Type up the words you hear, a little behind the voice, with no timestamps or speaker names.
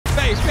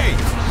Babe, babe,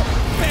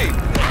 babe.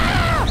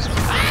 Ah!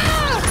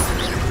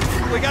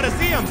 Ah! We gotta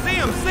see him, see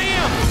him, see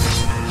him.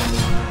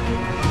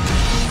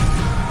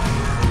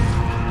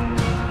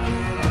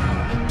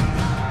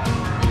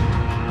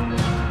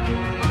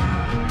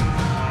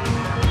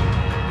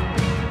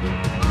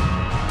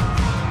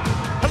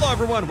 Hello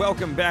everyone,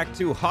 welcome back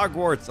to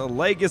Hogwarts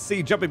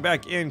Legacy. Jumping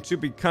back in to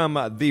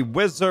become the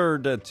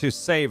wizard to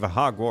save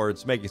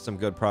Hogwarts, making some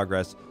good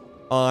progress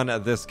on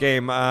this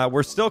game.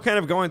 We're still kind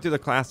of going through the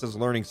classes,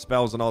 learning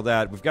spells and all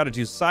that. We've got to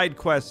do side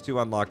quests to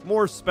unlock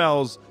more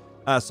spells.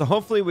 So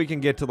hopefully we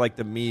can get to like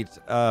the meat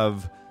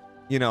of,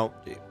 you know,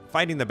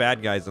 fighting the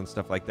bad guys and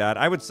stuff like that.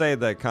 I would say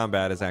the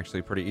combat is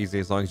actually pretty easy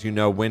as long as you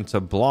know when to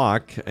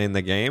block in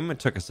the game. It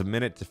took us a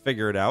minute to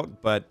figure it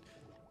out, but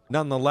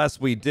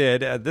nonetheless we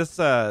did. This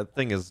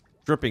thing is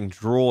dripping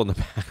drool in the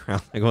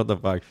background. Like, what the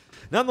fuck?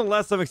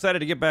 Nonetheless, I'm excited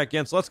to get back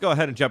in, so let's go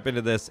ahead and jump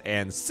into this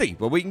and see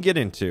what we can get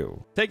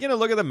into. Taking a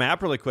look at the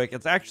map really quick,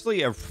 it's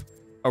actually a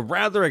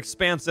rather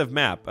expansive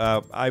map.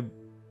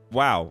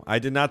 Wow, I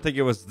did not think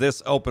it was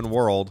this open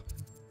world.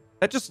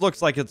 That just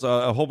looks like it's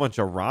a whole bunch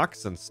of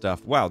rocks and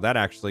stuff. Wow, that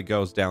actually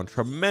goes down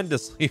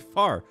tremendously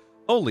far.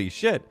 Holy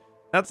shit,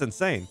 that's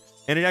insane.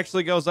 And it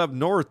actually goes up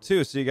north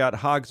too, so you got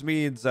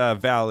Hogsmeade's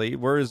Valley.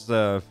 Where's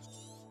the...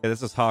 Okay,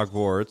 this is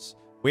Hogwarts.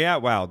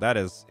 Wow, that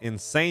is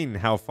insane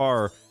how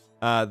far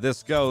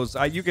this goes.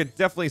 You could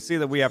definitely see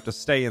that we have to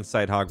stay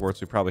inside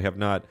Hogwarts. We probably have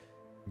not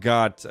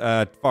got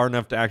far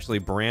enough to actually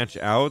branch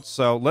out.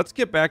 So let's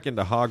get back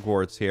into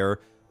Hogwarts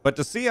here. But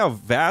to see how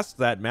vast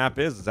that map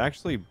is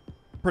actually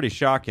pretty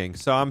shocking.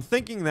 So I'm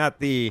thinking that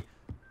the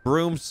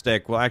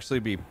broomstick will actually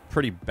be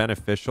pretty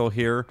beneficial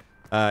here,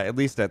 at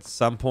least at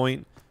some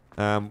point.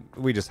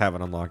 We just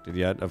haven't unlocked it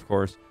yet, of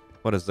course.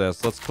 What is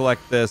this? Let's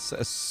collect this.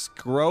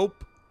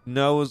 Scrope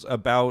knows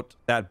about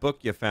that book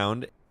you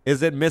found.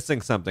 Is it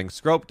missing something?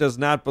 Scrope does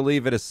not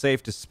believe it is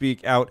safe to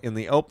speak out in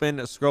the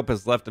open. Scrope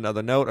has left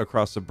another note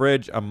across the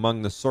bridge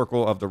among the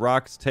circle of the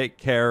rocks. Take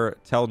care.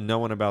 Tell no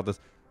one about this.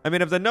 I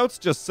mean, if the note's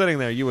just sitting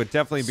there, you would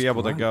definitely be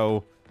able to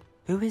go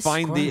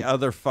find the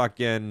other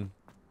fucking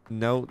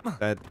note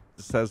that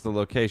says the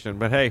location.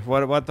 But hey,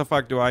 what the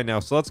fuck do I know?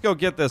 So let's go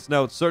get this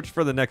note. Search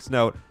for the next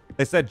note.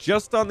 They said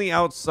just on the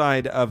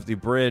outside of the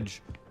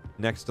bridge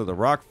next to the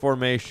rock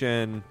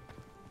formation.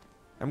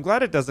 I'm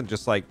glad it doesn't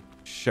just like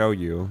show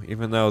you,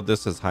 even though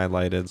this is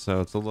highlighted,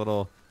 so it's a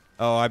little...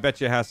 Oh, I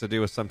bet you it has to do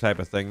with some type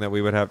of thing that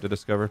we would have to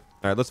discover.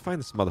 All right, let's find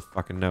this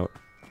motherfucking note.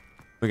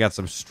 We got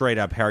some straight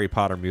up Harry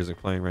Potter music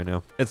playing right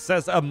now. It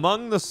says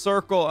among the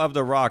circle of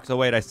the rocks. Oh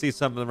wait, I see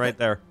something right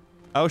there.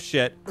 Oh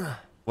shit.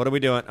 What are we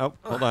doing? Oh,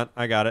 hold on,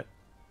 I got it.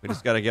 We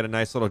just got to get a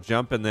nice little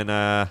jump, and then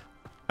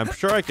I'm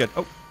sure I could...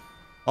 Oh,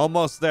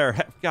 almost there.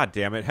 God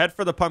damn it. Head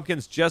for the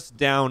pumpkins just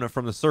down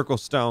from the circle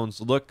stones.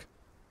 Look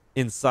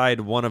inside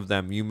one of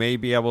them. You may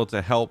be able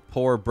to help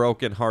poor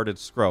broken-hearted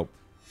Scrope.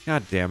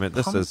 God damn it.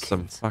 This pumpkins. Is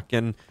some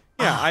fucking...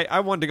 Yeah,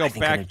 I wanted to go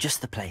back. I know just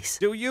the place.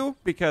 Do you?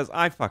 Because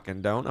I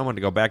fucking don't. I wanted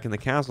to go back in the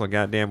castle.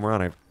 Goddamn, we're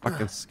on a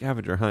fucking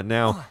scavenger hunt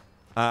now.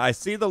 I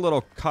see the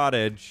little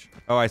cottage.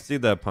 Oh, I see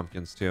the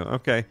pumpkins too.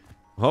 Okay.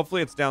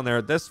 Hopefully it's down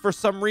there. This, for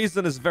some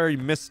reason, is very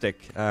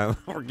mystic.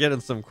 We're getting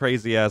some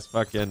crazy-ass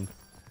fucking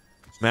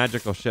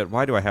magical shit.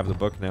 Why do I have the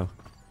book now?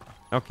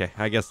 Okay,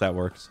 I guess that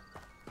works.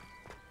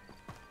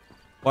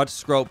 Watch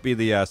Scrope be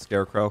the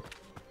scarecrow.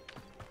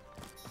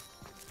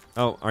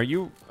 Oh, are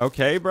you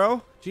okay,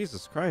 bro?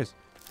 Jesus Christ.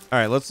 All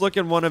right, let's look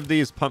in one of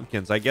these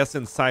pumpkins. I guess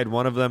inside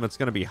one of them it's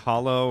going to be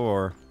hollow,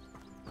 or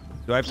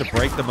do I have to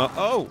break them up?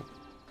 Oh,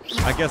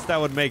 I guess that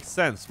would make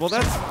sense. Well,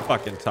 that's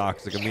fucking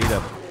toxic of me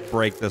to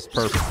break this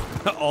person,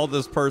 all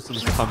this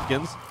person's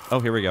pumpkins.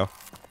 Oh, here we go.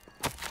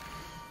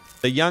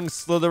 The young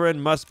Slytherin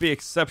must be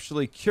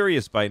exceptionally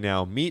curious by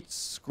now. Meet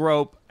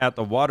Scrope at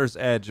the water's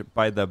edge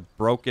by the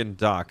broken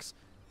docks.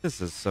 This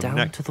is some...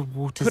 Down to the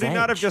water's edge. Could he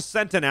not have just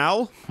sent an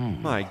owl?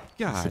 My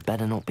God. This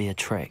better not be a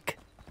trick.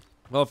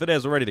 Well, if it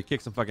is, we're ready to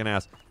kick some fucking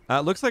ass.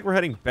 Looks like we're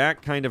heading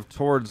back kind of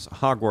towards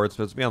Hogwarts,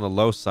 but it's be on the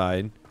low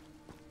side.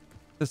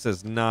 This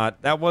is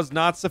not... That was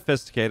not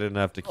sophisticated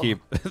enough to keep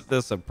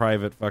this a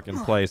private fucking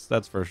place.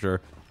 That's for sure.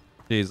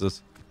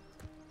 Jesus.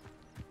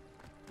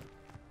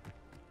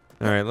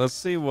 All right, let's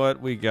see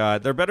what we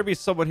got. There better be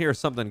someone here,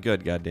 something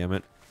good,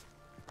 goddammit.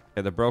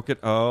 Okay, the broken...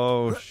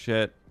 Oh,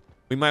 shit.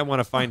 We might want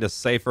to find a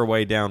safer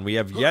way down. We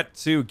have yet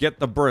to get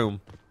the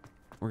broom.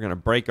 We're going to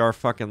break our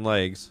fucking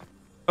legs.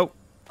 Oh.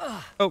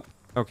 Oh.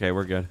 Okay,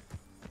 we're good.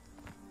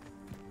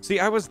 See,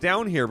 I was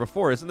down here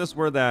before. Isn't this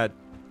where that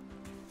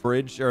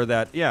bridge or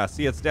that... Yeah,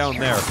 see, it's down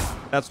there.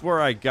 That's where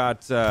I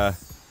got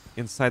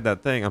inside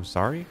that thing. I'm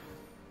sorry?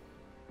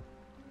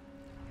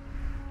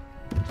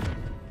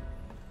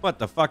 What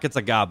the fuck? It's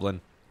a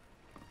goblin.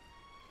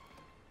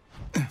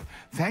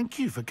 Thank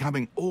you for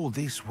coming all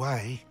this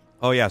way.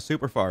 Oh, yeah,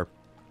 super far.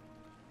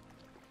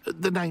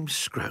 The name's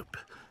Scrope.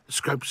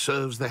 Scrope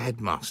serves the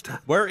headmaster.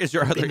 Where is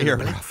your other ear?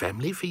 Been in the Black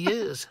family for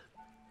years.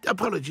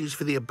 Apologies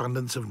for the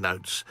abundance of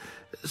notes.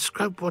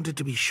 Scrope wanted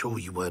to be sure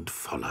you weren't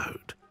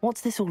followed.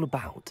 What's this all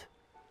about?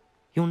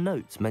 Your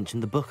notes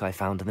mentioned the book I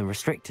found in the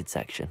restricted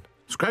section.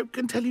 Scrope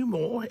can tell you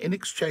more in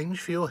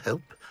exchange for your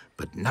help,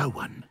 but no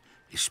one,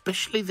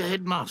 especially the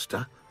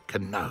headmaster,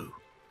 can know.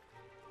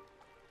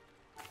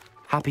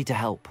 Happy to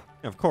help.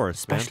 Of course,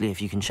 Especially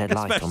if you can shed light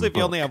on the especially if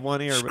you only book. have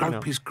one ear. But,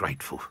 Scrope is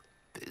grateful.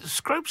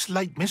 Scrope's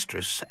late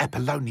mistress,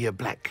 Apollonia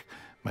Black,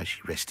 may she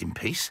rest in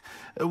peace,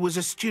 was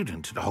a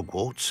student at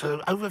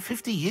Hogwarts over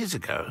 50 years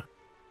ago.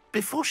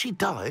 Before she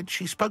died,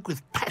 she spoke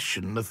with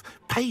passion of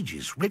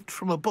pages ripped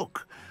from a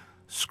book.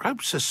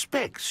 Scrope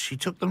suspects she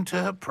took them to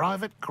her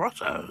private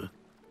grotto.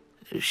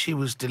 She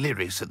was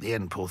delirious at the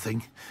end, poor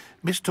thing.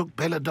 Mistook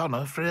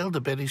belladonna for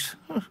elderberries.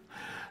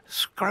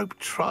 Scrope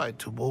tried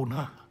to warn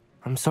her.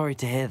 I'm sorry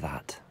to hear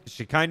that.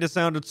 she kind of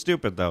sounded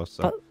stupid, though,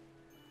 so... But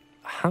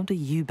how do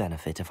you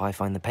benefit if I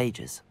find the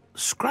pages?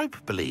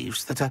 Scrope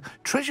believes that a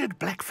treasured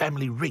Black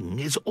family ring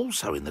is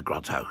also in the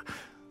grotto.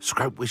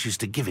 Scrope wishes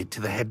to give it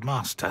to the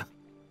headmaster.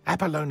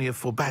 Apollonia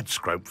forbade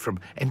Scrope from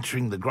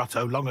entering the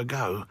grotto long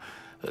ago.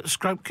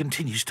 Scrope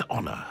continues to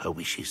honour her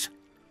wishes.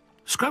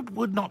 Scrope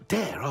would not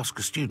dare ask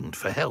a student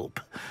for help,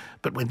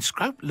 but when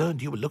Scrope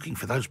learned you were looking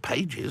for those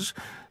pages,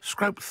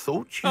 Scrope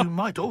thought you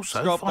might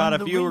also Scrope find thought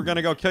the if you ring. were going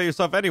to go kill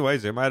yourself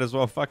anyways, you might as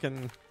well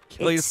fucking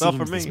kill It yourself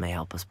for seems me. this may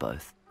help us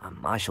both.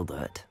 I shall do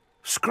it.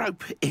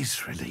 Scrope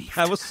is relieved.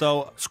 I was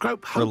so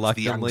Scrope hoped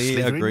the young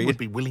reluctantly Slytherin agreed. would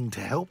be willing to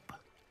help.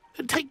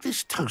 Take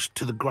this toast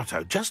to the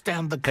grotto just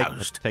down the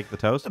coast. Take the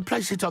toast? And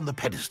place it on the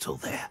pedestal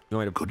there. You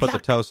want me to Good put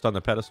luck. the toast on the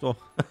pedestal?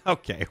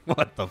 Okay,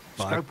 what the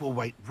fuck? Scrope will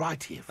wait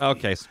right here for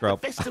Okay, you.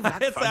 Scrope. Best of luck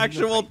It's finding the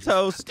actual pages.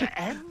 toast.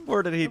 And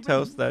Where did he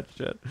toast that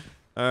shit?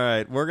 All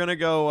right, we're going to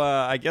go,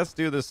 I guess,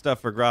 do this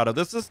stuff for Grotto.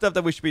 This is stuff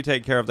that we should be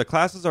taking care of. The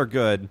classes are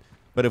good,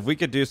 but if we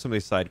could do some of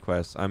these side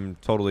quests, I'm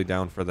totally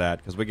down for that,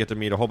 because we get to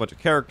meet a whole bunch of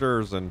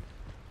characters, and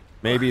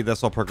maybe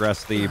this will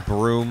progress the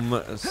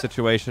broom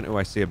situation. Oh,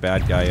 I see a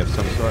bad guy of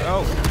some sort.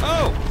 Oh!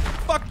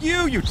 Fuck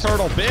you, you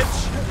turtle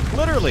bitch!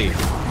 Literally.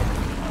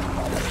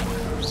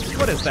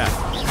 What is that?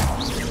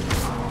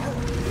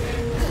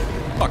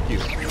 Fuck you.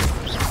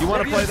 You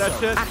want to play that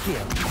shit?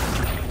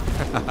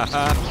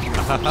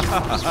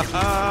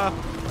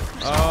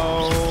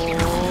 Oh,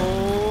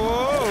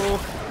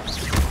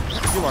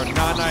 you are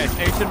not nice.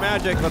 Ancient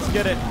magic. Let's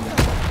get it.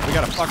 We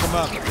gotta fuck him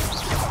up.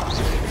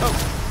 Oh.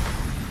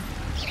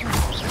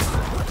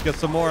 Let's get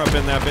some more up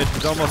in that bitch.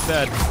 He's almost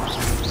dead.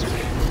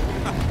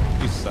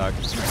 You suck.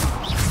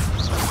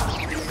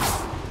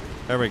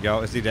 There we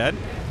go. Is he dead?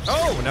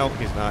 Oh, no,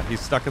 he's not.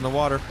 He's stuck in the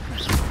water.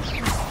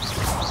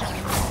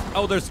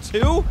 Oh, there's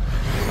two?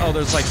 Oh,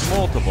 there's like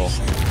multiple.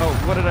 Oh,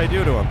 what did I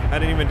do to him? I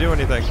didn't even do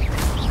anything.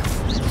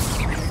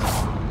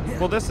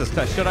 Well, this is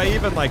tough. Should I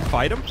even, like,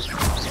 fight him?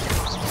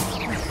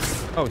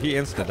 Oh, he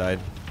insta-died.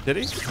 Did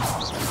he?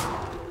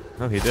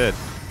 Oh, he did.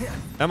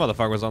 That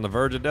motherfucker was on the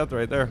verge of death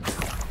right there.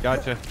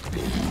 Gotcha.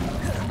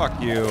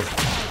 Fuck you.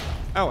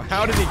 Oh,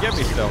 how did he get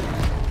me still?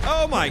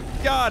 Oh my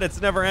god,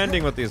 it's never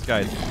ending with these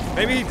guys.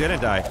 Maybe he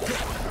didn't die.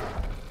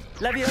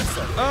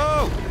 Leviosa.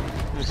 Oh!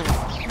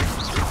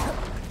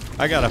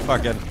 I gotta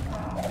fucking...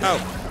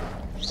 Oh.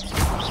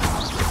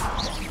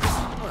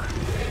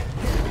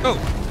 Oh,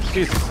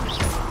 Jesus.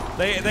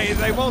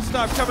 They won't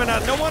stop coming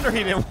out. No wonder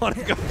he didn't want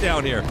to go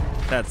down here.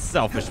 That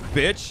selfish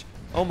bitch.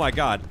 Oh my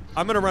god.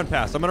 I'm gonna run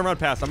past. I'm gonna run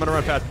past. I'm gonna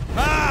run past.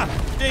 Ah!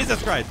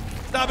 Jesus Christ.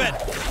 Stop it.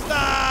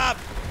 Stop!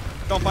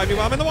 Don't find me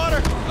while I'm in the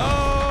water.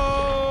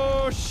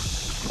 Oh,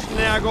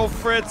 Snaggle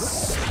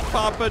Fritz.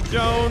 Papa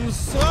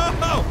Jones.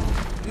 Oh!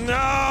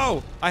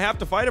 No! I have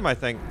to fight him, I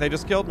think. They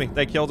just killed me.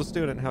 They killed a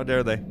student. How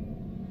dare they?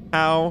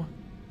 How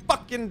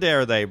fucking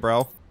dare they,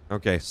 bro?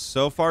 Okay,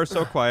 so far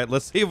so quiet.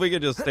 Let's see if we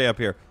can just stay up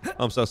here.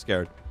 I'm so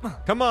scared.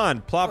 Come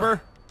on,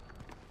 Plopper.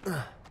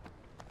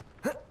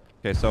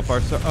 Okay, so far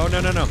so... Oh, no,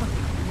 no, no.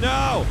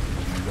 No!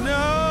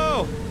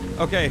 No!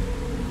 Okay.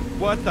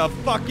 What the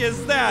fuck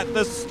is that?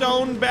 The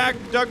stone-back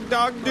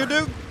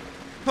dog-doo-doo?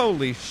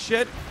 Holy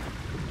shit.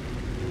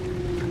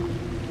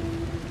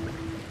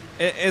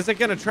 Is it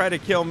gonna try to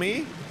kill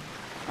me?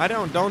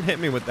 Don't hit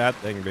me with that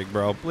thing, big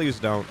bro. Please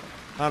don't.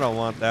 I don't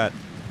want that.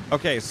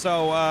 Okay,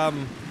 so,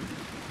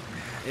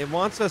 it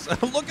wants us...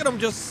 Look at him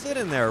just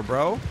sitting there,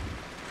 bro.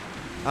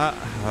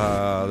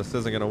 This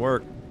isn't gonna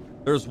work.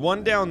 There's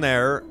one down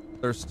there.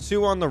 There's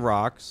two on the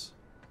rocks.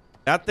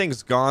 That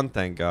thing's gone,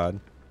 thank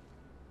God.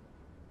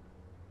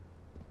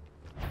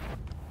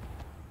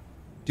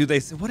 Do they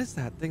say... What is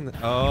that thing that...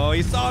 Oh,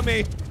 he saw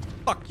me!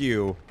 Fuck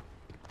you.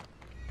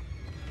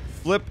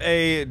 Flip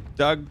a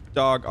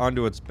dog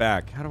onto its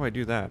back. How do I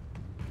do that?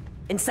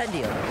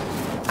 Incendio.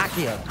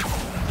 Accio.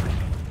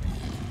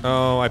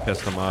 Oh, I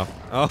pissed him off.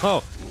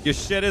 Oh, your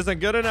shit isn't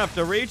good enough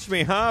to reach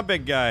me, huh,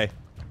 big guy?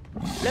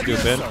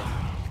 Stupid.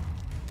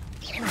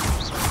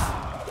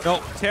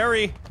 No,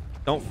 Terry,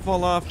 don't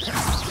fall off.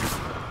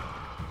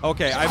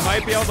 Okay, I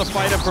might be able to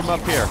fight him from up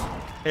here.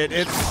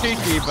 It's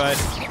cheeky, but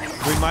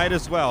we might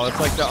as well. It's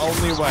like the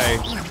only way.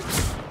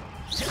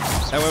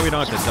 That way we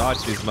don't have to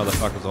dodge these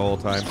motherfuckers the whole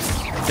time.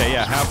 Okay,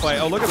 yeah, halfway.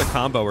 Oh, look at the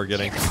combo we're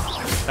getting.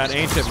 That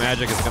ancient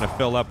magic is going to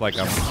fill up like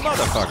a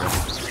motherfucker.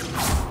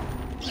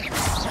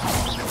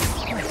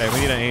 Hey,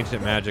 we need an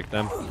ancient magic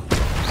then.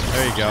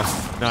 There you go.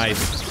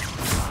 Nice.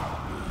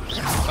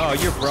 Oh,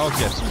 you're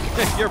broken.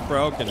 You're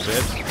broken,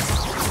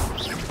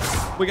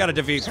 bitch. We gotta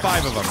defeat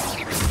 5 of them.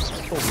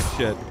 Holy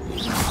shit.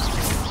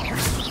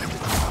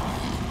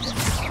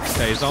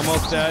 Okay, he's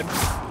almost dead.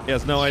 He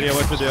has no idea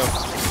what to do.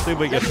 See if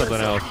we get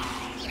something else.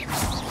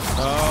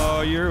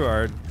 Oh, you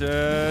are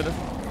dead.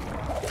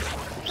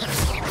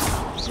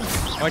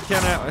 Why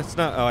can't I? It's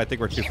not. Oh, I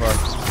think we're too far.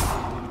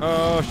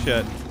 Oh,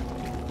 shit.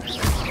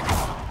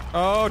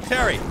 Oh,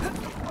 Terry.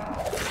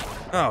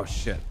 Oh,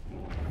 shit.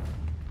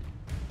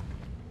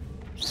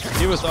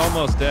 He was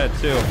almost dead,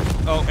 too.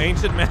 Oh,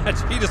 ancient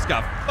match. He just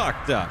got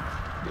fucked up.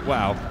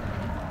 Wow.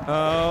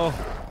 Oh.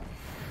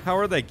 How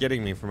are they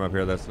getting me from up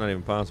here? That's not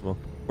even possible.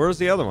 Where's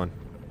the other one?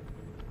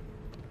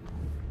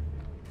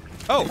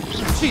 Oh,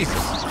 Jesus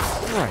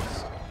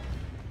Christ.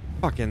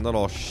 Fucking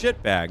little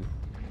shitbag.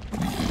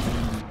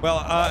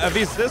 Well, if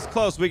he's this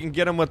close, we can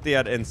get him with the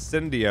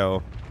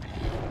Incendio.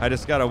 I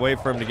just gotta wait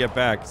for him to get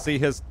back. See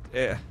his...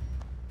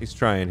 he's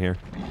trying here.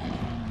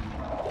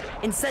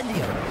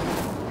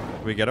 Incendio.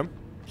 Did we get him?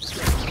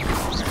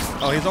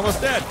 Oh, he's almost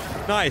dead.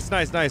 Nice,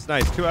 nice, nice,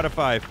 nice. 2 out of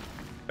 5.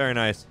 Very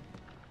nice.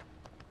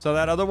 So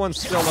that other one's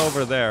still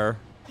over there.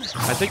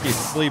 I think he's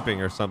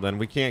sleeping or something.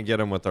 We can't get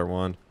him with our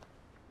wand.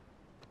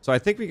 So I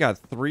think we got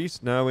 3.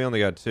 No, we only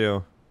got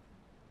 2.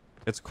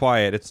 It's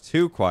quiet. It's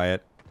too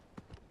quiet.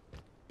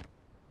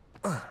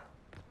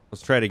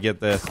 Let's try to get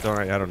this.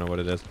 I don't know what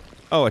it is.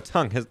 Oh, a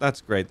tongue.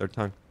 That's great. Their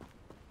tongue.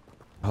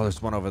 Oh,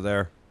 there's one over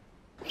there.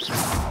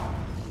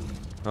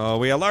 Oh,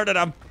 we alerted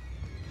them.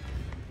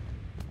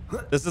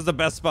 This is the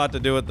best spot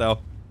to do it, though.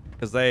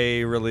 Because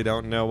they really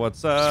don't know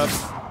what's up.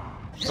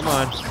 Come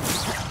on.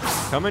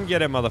 Come and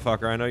get it,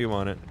 motherfucker. I know you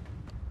want it.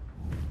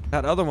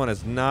 That other one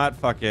is not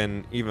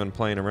fucking even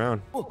playing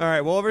around. All right,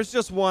 well, if it's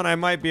just one, I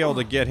might be able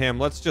to get him.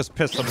 Let's just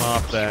piss him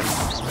off then.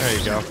 There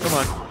you go. Come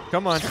on.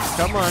 Come on.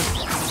 Come on.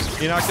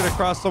 You're not going to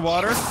cross the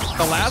water?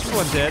 The last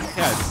one did.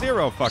 Yeah,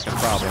 0 fucking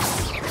problem.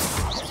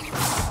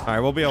 All right,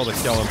 we'll be able to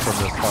kill him from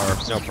this far.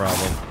 No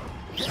problem.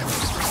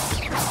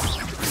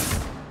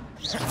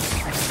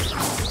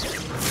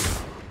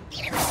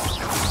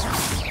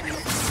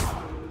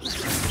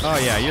 Oh,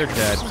 yeah, you're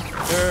dead.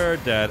 You're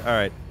dead. All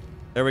right.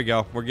 There we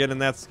go. We're getting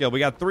that skill. We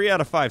got 3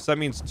 out of 5, so that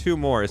means 2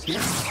 more. Is he?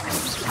 Okay,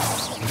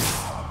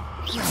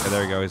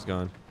 there we go. He's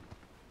gone.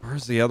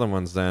 Where's the other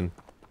ones then?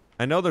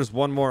 I know there's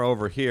one more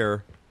over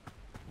here.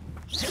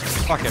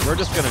 Fuck it. We're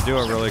just going to do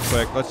it really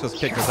quick. Let's just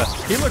kick this out.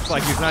 He looks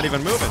like he's not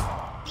even moving.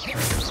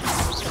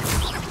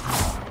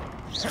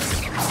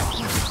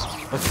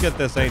 Let's get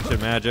this ancient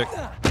magic.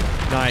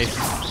 Nice.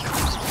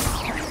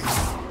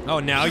 Oh,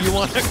 now you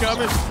want to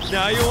come in?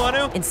 Now you want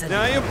to?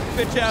 Now you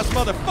bitch-ass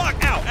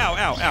motherfucker. Ow, ow,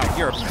 ow, ow.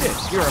 You're a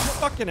bitch. You're a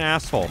fucking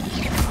asshole.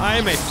 I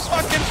am a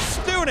fucking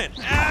student.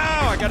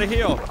 Ow, I gotta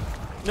heal.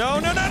 No,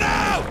 no, no,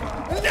 no!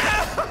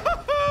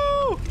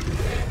 No!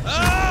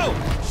 Oh,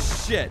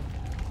 shit.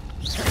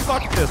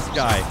 Fuck this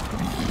guy.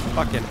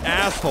 Fucking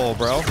asshole,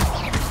 bro.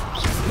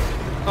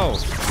 Oh.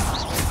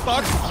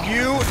 Fuck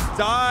you.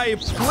 Die,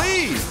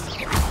 please.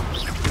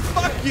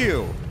 Fuck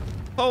you.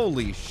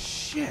 Holy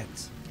shit.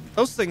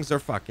 Those things are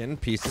fucking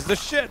pieces of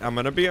shit. I'm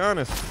gonna be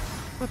honest.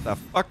 What the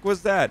fuck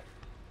was that?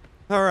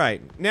 All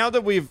right. Now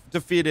that we've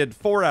defeated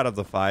 4 out of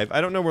the 5, I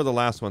don't know where the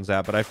last one's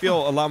at, but I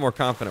feel a lot more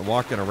confident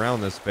walking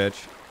around this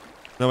bitch,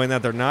 knowing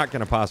that they're not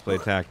gonna possibly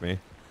attack me.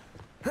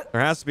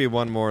 There has to be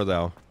one more,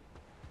 though.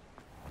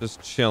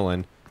 Just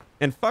chilling.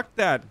 And fuck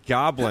that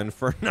goblin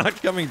for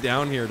not coming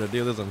down here to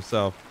do this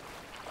himself.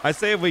 I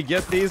say if we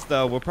get these,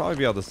 though, we'll probably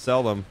be able to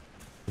sell them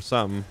or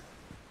something.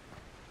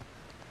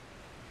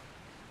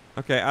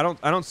 Okay, I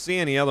don't see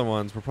any other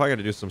ones. We're probably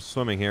gonna do some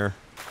swimming here.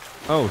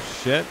 Oh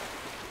shit.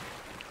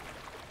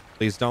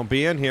 Please don't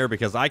be in here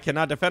because I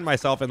cannot defend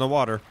myself in the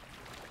water.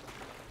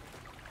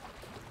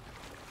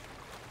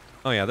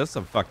 Oh yeah, this is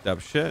some fucked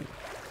up shit.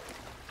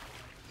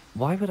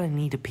 Why would I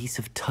need a piece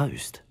of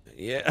toast?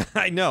 Yeah,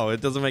 I know. It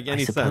doesn't make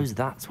any sense. I suppose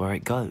that's where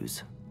it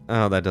goes.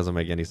 Oh, that doesn't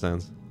make any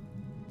sense.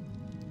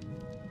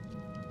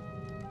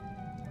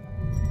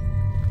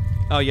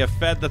 Oh, you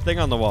fed the thing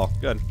on the wall.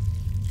 Good.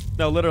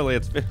 No, literally,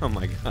 it's... Oh,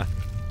 my God.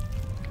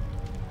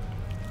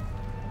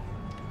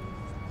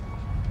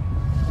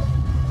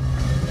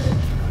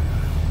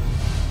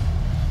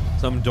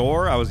 Some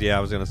door? I was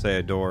going to say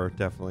a door,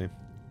 definitely.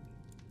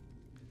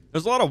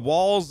 There's a lot of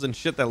walls and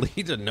shit that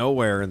lead to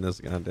nowhere in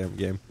this goddamn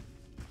game.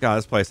 God,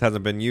 this place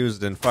hasn't been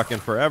used in fucking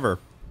forever.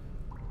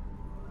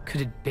 Could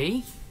it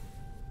be?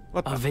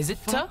 What the A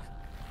visitor? fuck?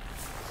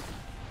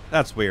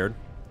 That's weird.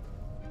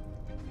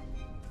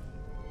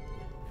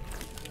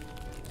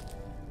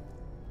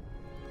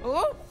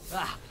 Oh!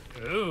 Ah.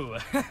 Ooh.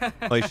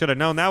 Well, you should have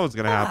known that was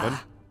going to happen.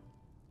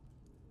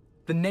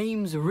 The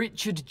name's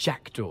Richard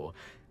Jackdaw.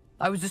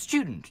 I was a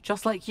student,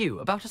 just like you,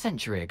 about a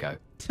century ago.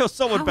 Till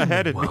someone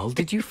beheaded me. How in the world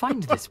did you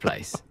find this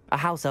place? A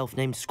house elf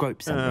named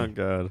Scrope sent Oh, me.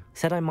 God.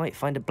 Said I might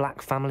find a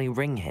black family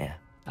ring here.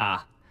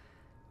 Ah.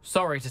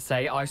 Sorry to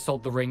say, I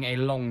sold the ring a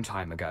long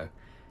time ago.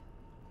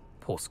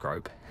 Poor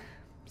Scrope.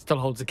 Still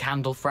holds a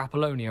candle for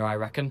Apollonia, I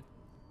reckon.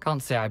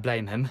 Can't say I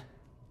blame him.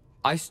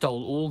 I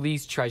stole all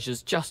these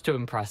treasures just to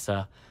impress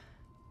her.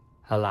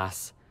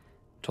 Alas,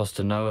 'twas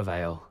to no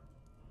avail.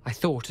 I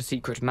thought a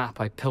secret map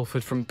I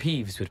pilfered from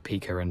Peeves would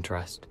pique her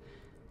interest,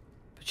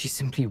 but she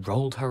simply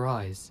rolled her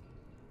eyes.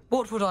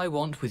 What would I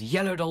want with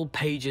yellowed old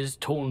pages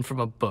torn from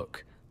a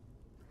book?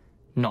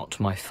 Not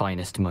my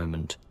finest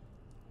moment.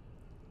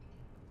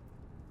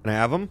 Can I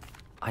have them?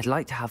 I'd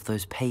like to have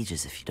those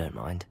pages if you don't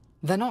mind.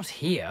 They're not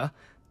here.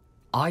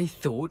 I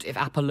thought if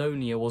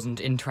Apollonia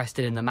wasn't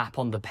interested in the map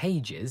on the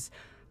pages,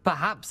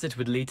 perhaps it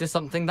would lead to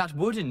something that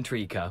would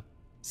intrigue her.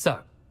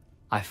 So,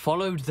 I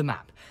followed the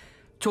map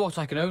to what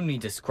I can only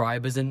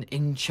describe as an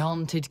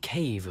enchanted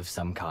cave of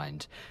some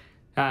kind.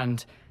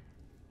 And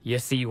you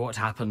see what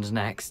happened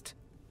next?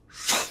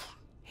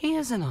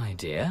 Here's an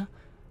idea.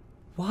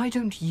 Why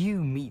don't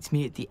you meet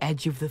me at the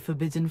edge of the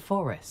Forbidden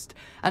Forest,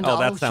 and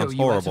I'll show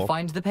you where to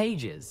find the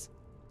pages.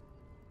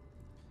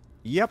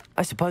 Yep.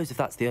 I suppose if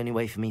that's the only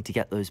way for me to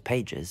get those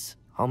pages,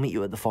 I'll meet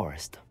you at the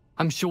forest.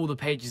 I'm sure the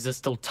pages are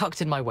still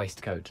tucked in my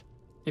waistcoat.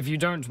 If you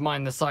don't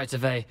mind the sight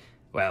of a,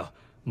 well,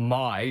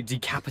 my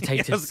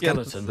decapitated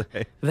skeleton,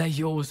 they're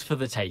yours for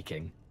the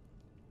taking.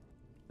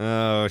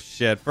 Oh,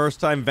 shit. First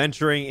time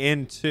venturing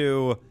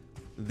into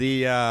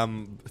the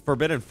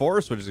Forbidden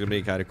Forest, which is going to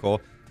be kind of cool.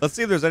 Let's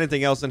see if there's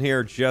anything else in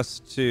here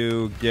just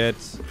to get...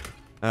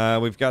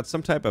 we've got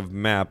some type of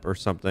map or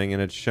something,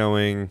 and it's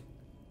showing...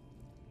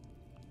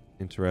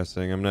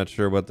 Interesting. I'm not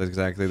sure what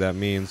exactly that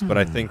means, but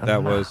I think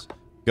that was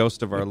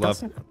Ghost of Our Love. It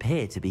doesn't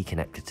appear to be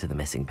connected to the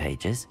missing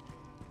pages.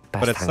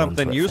 But it's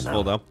something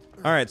useful, though.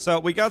 All right, so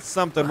we got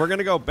something. We're going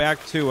to go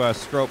back to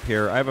Strope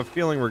here. I have a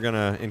feeling we're going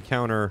to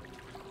encounter...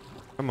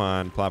 Come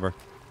on, Plobber.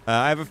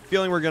 I have a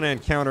feeling we're going to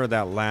encounter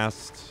that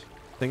last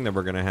thing that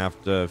we're going to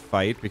have to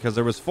fight, because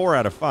there was 4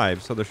 out of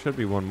 5, so there should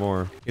be one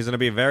more. He's going to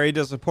be very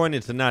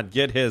disappointed to not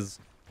get his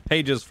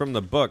pages from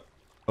the book,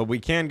 but we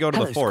can go to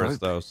the forest,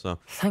 though, so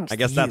Thanks I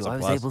guess to that's you, a I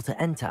plus. was able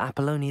to enter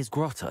Apollonia's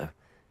grotto.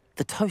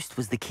 The toast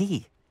was the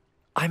key.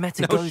 I met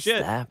a No ghost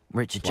shit. there,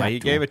 Richard Why, Jackdaw. he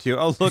gave it to you.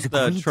 Oh, look, who's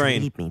the agreed train.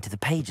 to lead me to the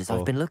pages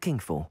I've been looking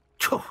for.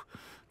 Phew,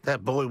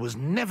 that boy was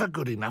never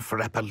good enough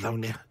for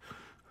Apollonia.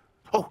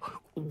 Oh,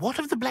 what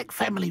of the Black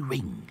family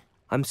ring?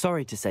 I'm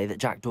sorry to say that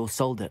Jackdaw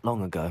sold it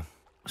long ago.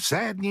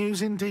 Sad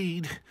news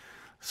indeed.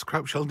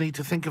 Scrope shall need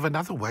to think of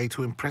another way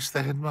to impress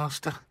the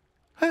headmaster.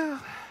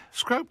 Well,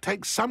 Scrope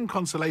takes some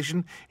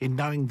consolation in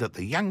knowing that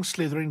the young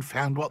Slytherin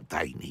found what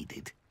they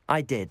needed.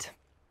 I did.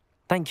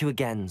 Thank you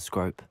again,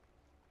 Scrope.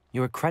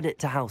 You're a credit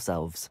to House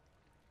Elves.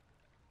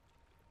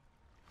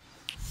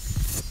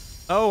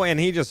 Oh, and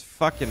he just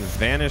fucking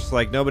vanished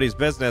like nobody's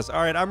business.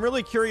 All right, I'm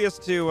really curious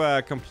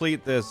to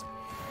complete this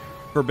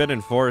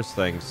Forbidden Forest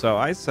thing. So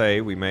I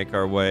say we make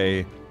our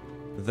way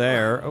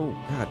there. Oh,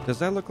 God, does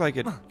that look like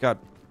it got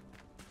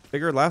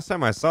bigger? Last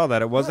time I saw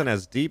that, it wasn't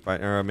as deep.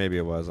 Or maybe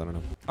it was. I don't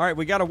know. All right,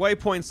 we got a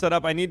waypoint set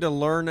up. I need to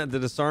learn the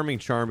disarming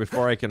charm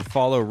before I can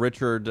follow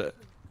Richard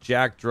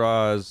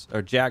Jackdaw's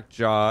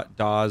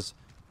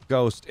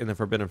ghost in the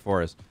Forbidden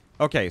Forest.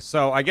 Okay,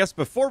 so I guess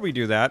before we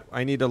do that,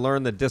 I need to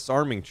learn the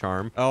disarming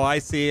charm. Oh, I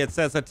see. It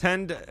says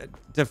attend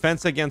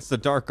defense against the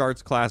dark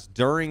arts class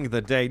during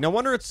the day. No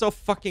wonder it's so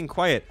fucking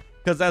quiet,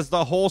 because as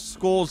the whole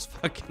school's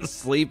fucking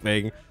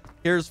sleeping,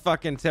 here's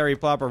fucking Terry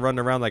Plopper running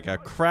around like a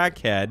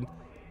crackhead,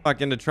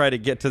 fucking to try to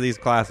get to these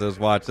classes.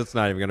 Watch, it's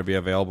not even going to be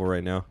available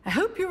right now. I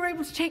hope you were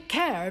able to take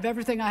care of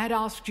everything I had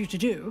asked you to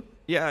do.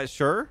 Yeah,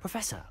 sure.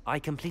 Professor, I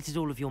completed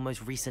all of your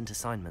most recent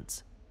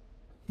assignments.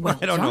 Well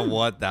I don't know done.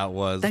 what that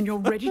was. Then you're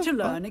ready to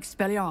learn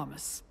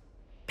Expelliarmus.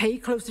 Pay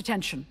close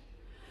attention.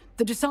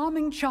 The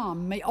disarming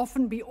charm may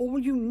often be all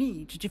you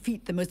need to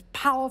defeat the most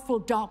powerful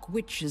dark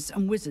witches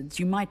and wizards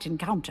you might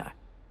encounter.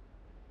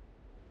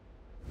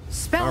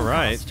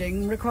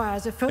 Spellcasting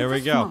requires a focused Here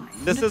we go. mind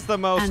This is the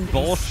most and a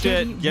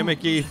bullshit, steady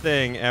gimmicky mind.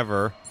 thing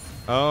ever.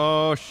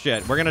 Oh,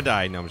 shit. We're gonna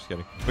die. No, I'm just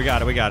kidding. We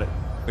got it. We got it.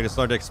 We just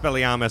learned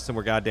Expelliarmus, and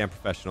we're goddamn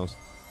professionals.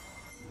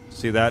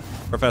 See that,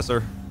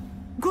 Professor?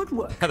 Good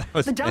work.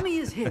 was The dummy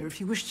is here if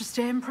you wish to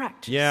stay in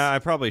practice. Yeah, I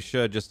probably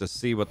should just to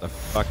see what the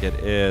fuck it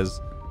is.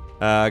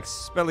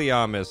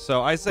 Expelliarmus.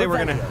 So I say we're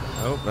gonna...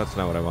 Oh, that's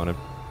not what I wanted.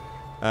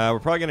 We're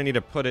probably gonna need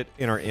to put it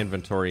in our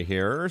inventory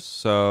here.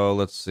 So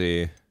let's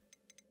see.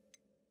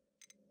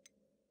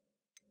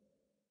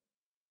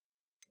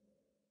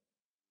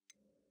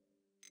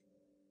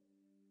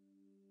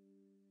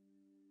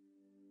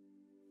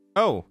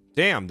 Oh,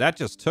 damn. That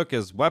just took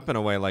his weapon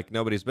away like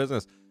nobody's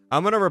business.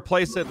 I'm going to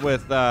replace it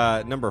with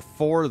number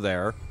 4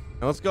 there.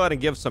 Now let's go ahead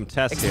and give some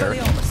tests here.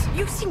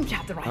 You seem to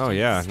have the right Oh,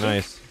 yeah. instinct,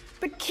 Nice.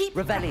 But keep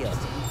Revelio.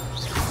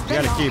 You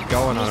got to keep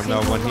going on him,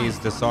 though, when he's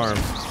disarmed.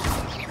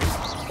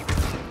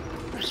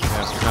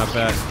 Yeah, not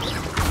bad.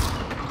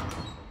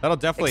 That'll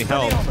definitely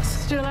help.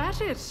 Still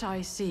at it,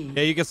 I see.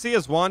 Yeah, you can see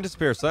his wand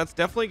disappear, so that's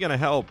definitely going to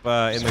help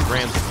in the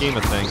grand scheme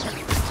of things.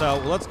 So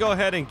let's go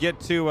ahead and get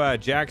to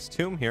Jack's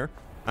tomb here.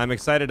 I'm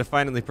excited to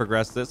finally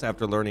progress this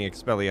after learning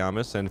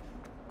Expelliarmus and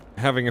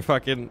having a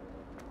fucking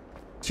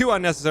 2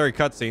 unnecessary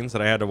cutscenes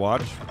that I had to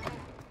watch,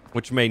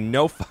 which made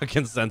no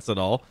fucking sense at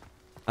all.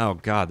 Oh,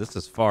 God, this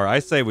is far. I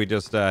say we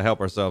just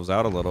help ourselves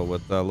out a little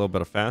with a little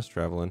bit of fast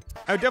traveling.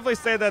 I would definitely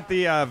say that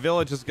the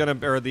village is going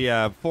to, or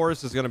the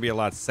forest is going to be a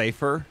lot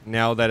safer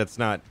now that it's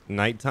not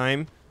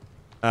nighttime.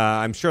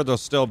 I'm sure there'll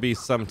still be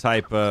some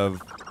type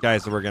of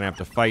guys that we're going to have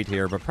to fight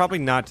here, but probably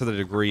not to the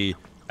degree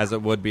as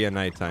it would be at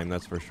nighttime,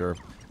 that's for sure.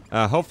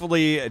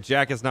 Hopefully,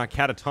 Jack is not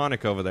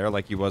catatonic over there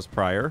like he was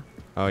prior.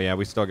 Oh, yeah,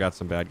 we still got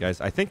some bad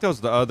guys. I think those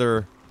are the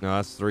other... No,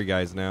 that's 3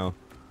 guys now.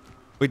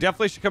 We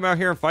definitely should come out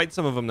here and fight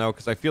some of them, though,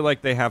 because I feel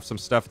like they have some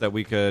stuff that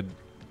we could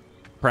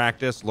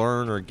practice,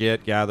 learn, or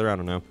gather. I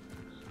don't know.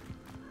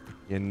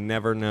 You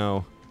never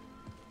know.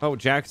 Oh,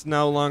 Jack's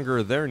no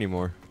longer there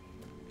anymore.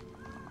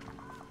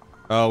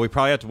 Oh, we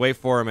probably have to wait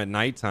for him at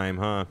nighttime,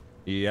 huh?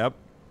 Yep.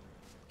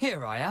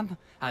 Here I am,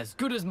 as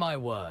good as my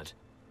word.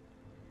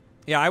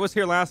 Yeah, I was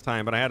here last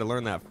time, but I had to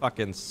learn that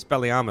fucking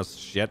Spelliamus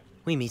shit.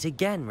 We meet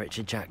again,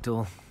 Richard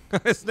Jackdaw.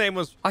 His name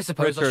was I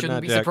suppose Richard, I shouldn't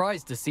not be Jack.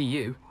 surprised to see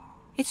you.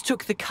 It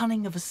took the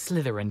cunning of a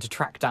Slytherin to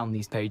track down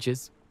these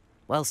pages.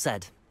 Well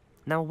said.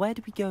 Now, where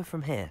do we go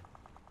from here?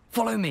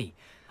 Follow me.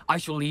 I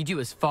shall lead you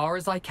as far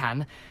as I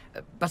can,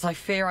 but I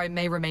fear I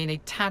may remain a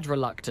tad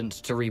reluctant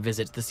to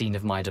revisit the scene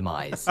of my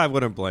demise. I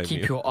wouldn't blame you.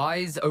 Keep your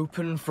eyes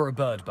open for a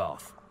bird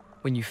bath.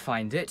 When you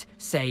find it,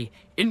 say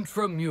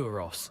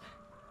intramuros.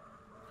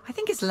 I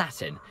think it's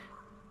Latin.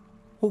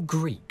 Or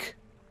Greek.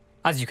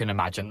 As you can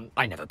imagine,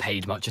 I never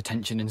paid much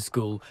attention in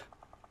school.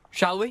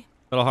 Shall we?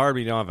 A little hard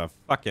when you don't have a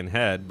fucking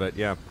head, but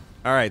yeah.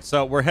 All right,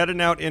 so we're heading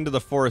out into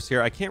the forest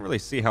here. I can't really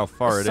see how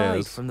far Aside it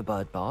is. from the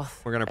bird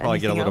bath, We're going to probably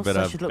get a little bit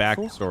of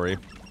backstory.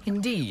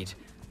 Indeed.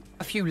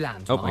 A few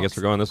landmarks. Oh, I guess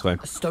we're going this way.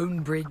 A stone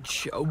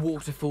bridge, a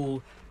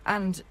waterfall,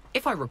 and,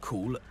 if I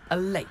recall, a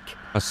lake.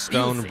 A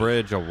stone You'll see.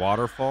 bridge, a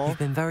waterfall. You've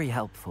been very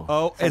helpful.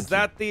 Oh, Thank is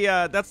that the,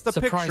 that's the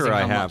Surprising picture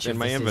I how have much in of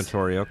my this is-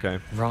 inventory. Okay.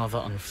 Rather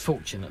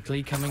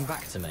unfortunately coming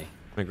back to me.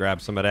 Let me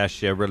grab some of that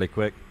shit really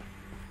quick.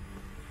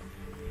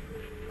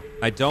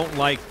 I don't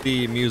like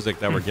the music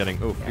that we're getting.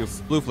 Oh,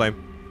 blue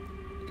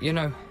flame. You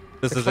know,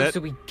 This the is it? closer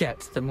we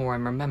get, the more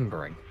I'm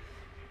remembering.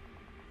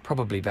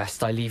 Probably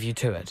best I leave you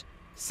to it.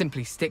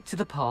 Simply stick to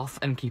the path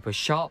and keep a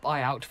sharp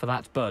eye out for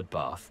that bird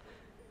bath.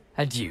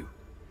 Adieu.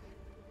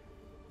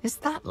 Is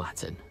that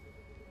Latin?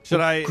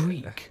 Should I...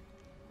 Greek?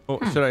 Oh,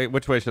 should I...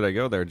 Which way should I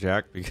go there,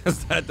 Jack?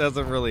 Because that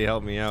doesn't really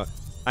help me out.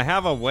 I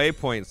have a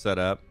waypoint set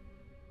up.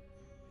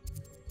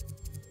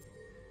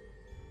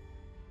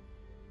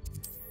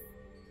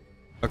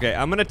 Okay,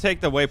 I'm going to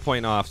take the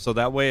waypoint off, so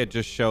that way it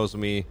just shows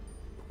me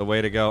the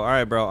way to go. All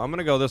right, bro, I'm going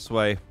to go this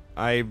way.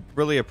 I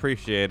really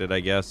appreciate it, I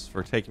guess,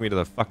 for taking me to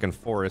the fucking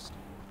forest.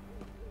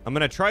 I'm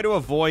going to try to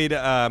avoid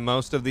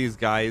most of these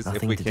guys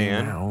Nothing if we to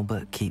can. do now,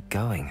 but keep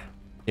going.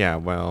 Yeah,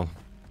 well...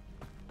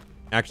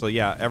 Actually,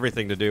 yeah,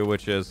 everything to do,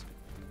 which is...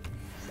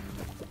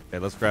 Okay,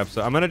 let's grab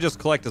some... I'm going to just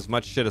collect as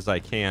much shit as I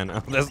can. Oh,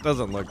 this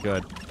doesn't look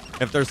good.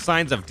 If there's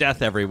signs of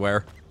death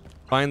everywhere.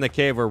 Find the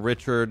cave where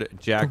Richard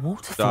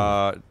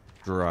waterfall.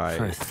 For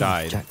a thief,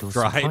 died. Jackdaw's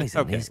Dried. surprisingly Okay, as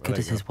well, good there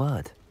as you his go.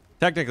 word.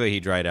 Technically, he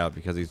dried out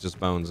because he's just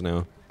bones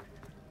now.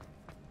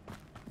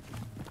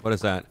 What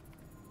is that?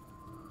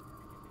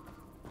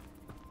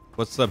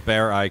 What's the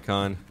bear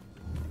icon?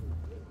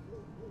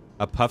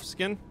 A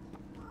puffskin?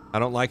 I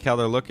don't like how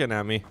they're looking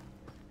at me.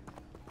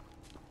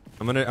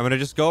 I'm gonna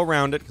just go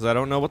around it because I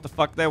don't know what the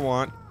fuck they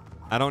want.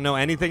 I don't know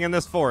anything in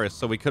this forest,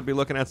 so we could be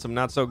looking at some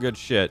not so good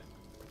shit.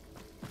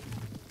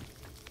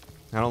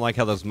 I don't like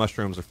how those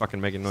mushrooms are fucking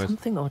making noise.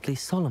 Something oddly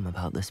solemn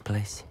about this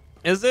place.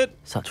 Is it?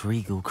 Such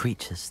regal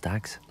creatures,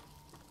 stags.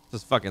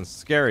 This is fucking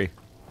scary,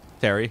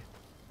 Terry.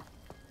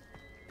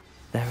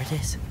 There it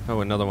is.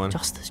 Oh, another one.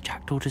 Just as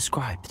Jackdaw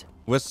described.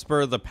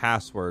 Whisper the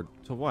password.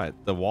 To what?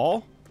 The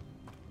wall?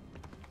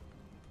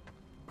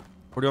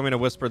 Or do you want me to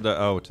whisper the...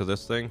 Oh, to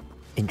this thing?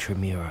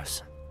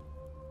 Intramuros.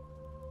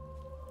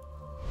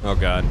 Oh,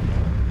 God.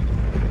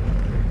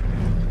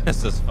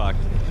 This is fucked.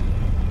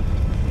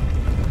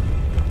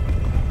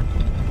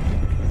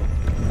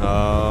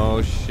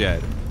 Oh,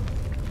 shit.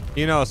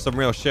 You know some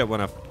real shit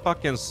when a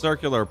fucking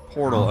circular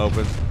portal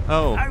opens.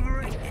 Oh.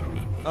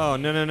 Oh,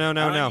 no.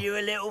 Aren't you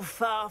a little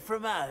far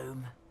from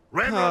home?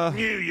 Renrock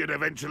knew you'd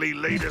eventually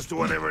lead us to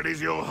whatever it is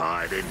you're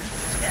hiding.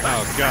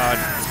 Oh, God.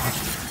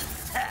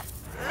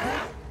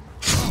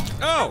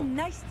 Oh!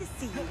 Nice to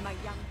see you, my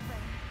young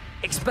friend.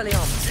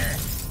 Expelliarmus.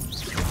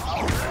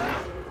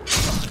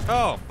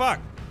 Oh, fuck.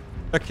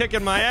 They're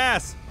kicking my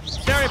ass.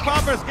 Terry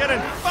Popper's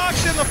getting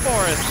fucked in the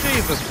forest.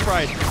 Jesus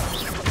Christ.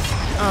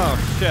 Oh,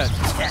 shit.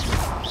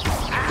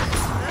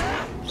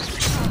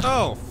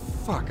 Oh,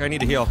 fuck. I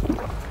need to heal.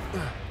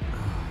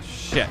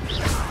 Shit.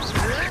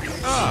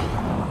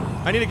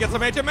 I need to get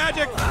some ancient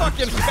magic.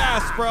 Fucking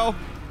fast, bro.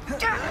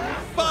 Fuck.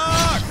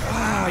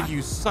 Ah,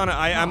 you son of...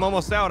 I'm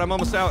almost out. I'm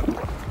almost out. Is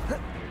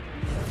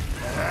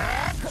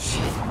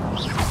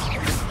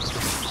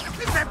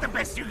that the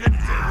best you can do?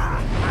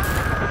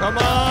 Come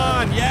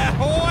on. Yeah.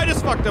 Oh, I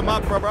just fucked him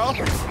up, bro.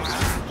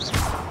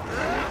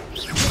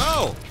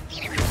 Oh.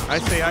 I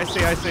see.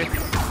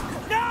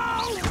 No!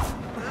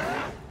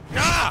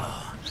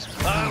 Ah!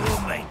 I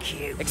will make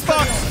you.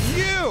 Fuck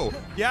you!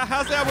 Yeah,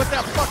 how's that with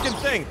that fucking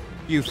thing?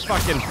 you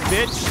fucking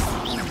bitch.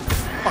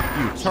 Fuck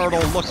you,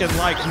 turtle looking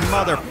like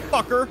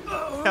motherfucker.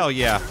 Hell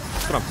yeah.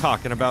 That's what I'm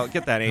talking about.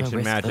 Get that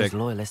ancient magic.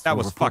 That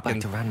was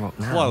fucking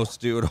close,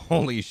 dude.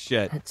 Holy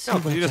shit. No,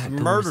 you just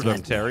murdered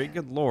him, Terry.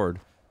 Good lord.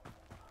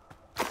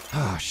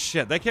 Oh,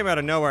 shit. They came out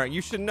of nowhere.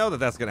 You should know that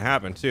that's going to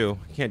happen, too.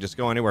 You can't just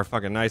go anywhere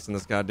fucking nice in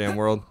this goddamn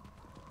world.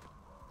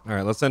 All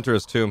right, let's enter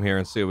his tomb here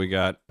and see what we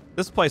got.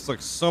 This place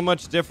looks so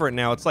much different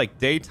now. It's like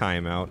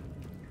daytime out.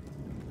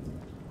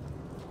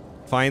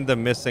 Find the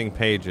missing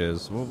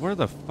pages. Well, where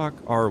the fuck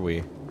are we?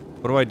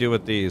 What do I do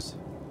with these?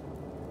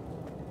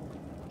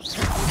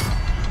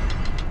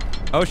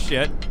 Oh,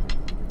 shit.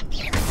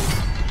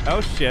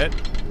 Oh, shit.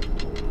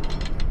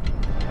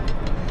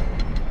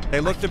 They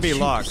look to be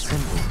locked.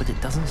 Symbol, but it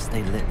doesn't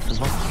stay lit for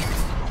long.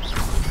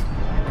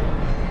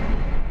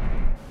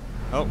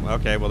 Oh,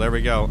 okay. Well, there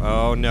we go.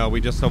 Oh, no.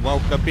 We just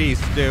awoke a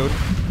beast, dude.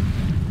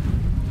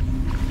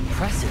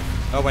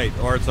 Impressive. Oh, wait.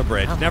 Or it's a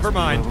bridge. That Never must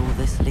be mind. where all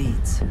this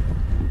leads.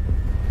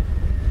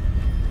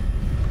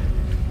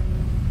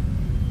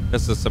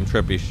 This is some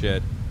trippy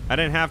shit. I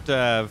didn't have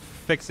to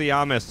fix the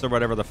Amos or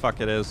whatever the fuck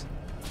it is.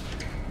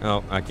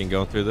 Oh, I can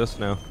go through this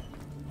now.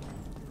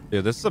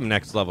 Dude, this is some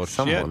next level shit.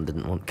 Someone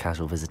didn't want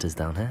casual visitors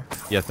down here.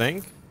 You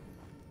think?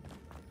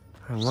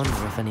 I wonder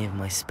if any of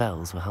my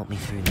spells will help me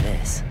through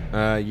this.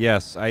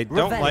 Yes. I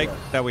don't Revelio. like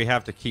that we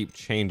have to keep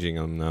changing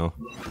them, though.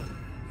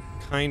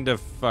 Kind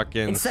of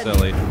fucking Incendio.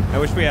 silly. I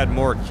wish we had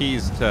more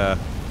keys to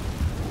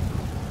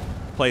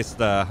place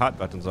the hot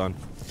buttons on.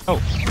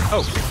 Oh,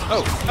 oh,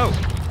 oh, oh,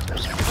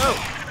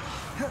 oh.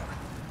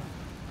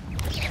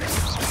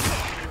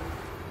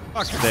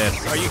 Fuck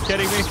this. Are you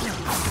kidding me?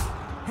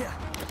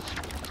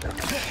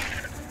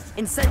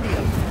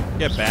 Incendio.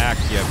 Get back,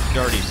 you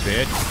dirty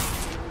bitch.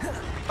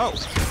 Oh,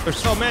 there's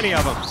so many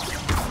of them.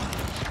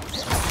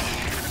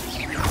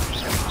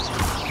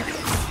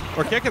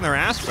 We're kicking their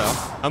ass, though.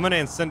 I'm gonna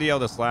incendio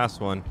this last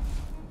one.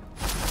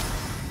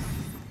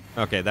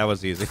 Okay, that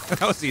was easy.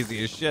 That was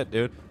easy as shit,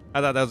 dude.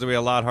 I thought that was gonna be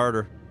a lot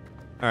harder.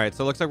 All right,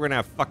 so it looks like we're gonna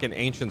have fucking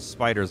ancient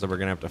spiders that we're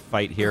gonna have to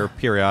fight here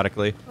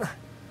periodically.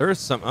 There's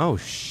some... Oh,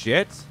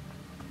 shit.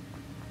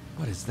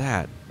 What is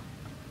that?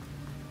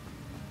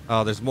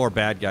 Oh, there's more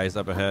bad guys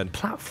up ahead.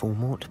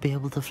 Platform ought to be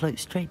able to float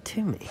straight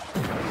to me.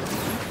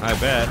 I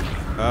bet.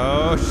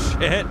 Oh,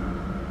 shit.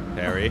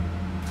 Terry.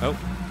 Oh.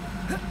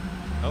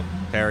 Oh,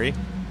 Terry.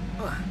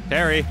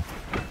 Terry.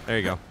 There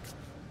you go.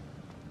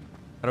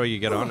 How do you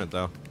get on it,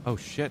 though? Oh,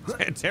 shit.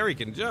 Terry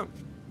can jump.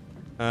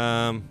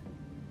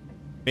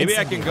 Maybe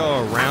I can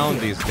go around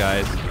these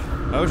guys.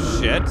 Oh,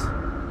 shit.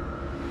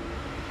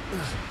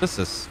 This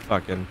is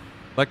fucking...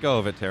 Let go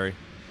of it, Terry.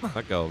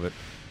 Let go of it.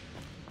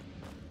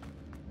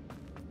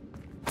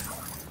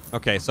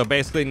 Okay, so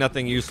basically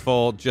nothing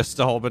useful, just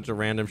a whole bunch of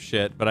random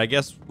shit. But I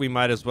guess we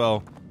might as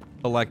well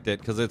collect it,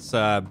 because it's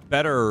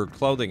better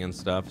clothing and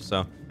stuff.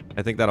 So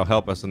I think that'll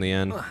help us in the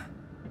end. I'm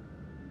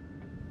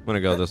gonna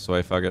go this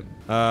way, fuck it.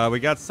 We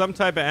got some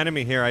type of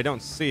enemy here. I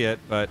don't see it,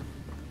 but...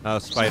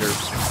 spiders.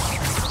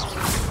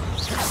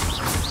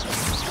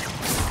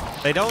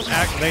 They don't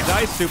act... They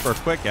die super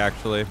quick,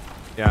 actually.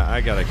 Yeah,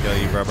 I gotta kill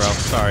you, bro.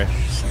 Sorry.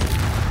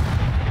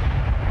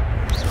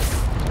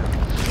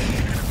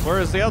 Where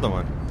is the other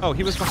one? Oh,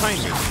 he was behind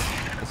me.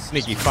 The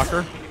sneaky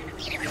fucker.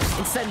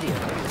 Incendio.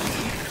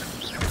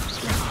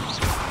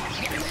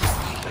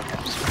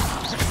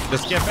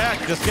 Just get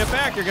back. Just get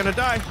back. You're gonna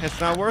die. It's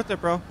not worth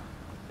it, bro.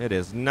 It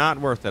is not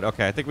worth it.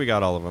 Okay, I think we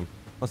got all of them.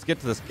 Let's get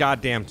to this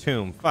goddamn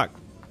tomb. Fuck.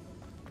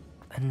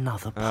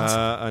 Another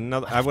puzzle.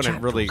 Another... I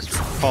wouldn't really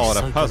call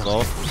it a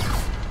puzzle.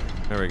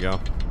 There we go.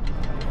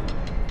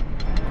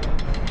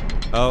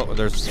 Oh,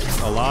 there's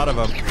a lot of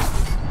them.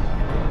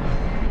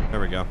 There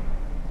we go.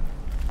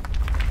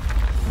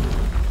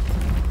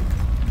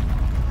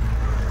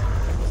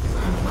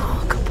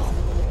 Remarkable.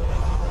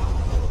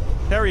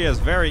 Terry is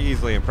very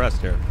easily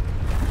impressed here.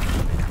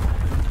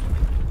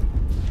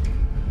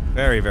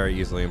 Very, very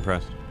easily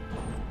impressed.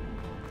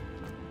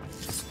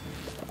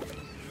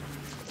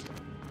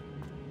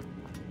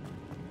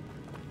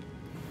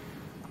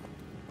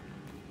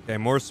 Okay,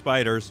 more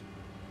spiders.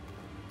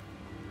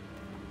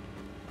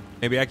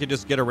 Maybe I could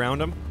just get around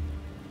them.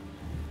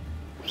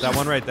 Is that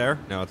one right there?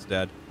 No, it's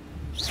dead.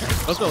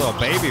 Those are little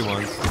baby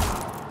ones.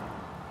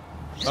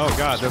 Oh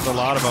god, there's a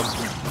lot of them.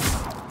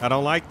 I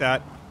don't like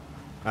that.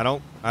 I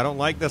don't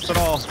like this at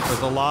all.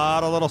 There's a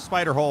lot of little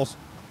spider holes.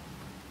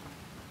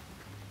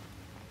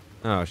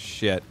 Oh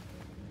shit.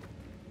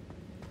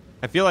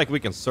 I feel like we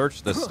can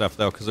search this stuff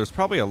though, because there's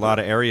probably a lot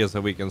of areas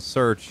that we can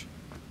search.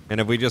 And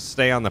if we just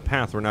stay on the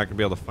path, we're not gonna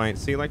be able to find.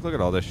 See, like, look at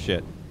all this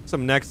shit.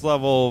 Some next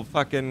level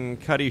fucking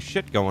cutty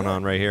shit going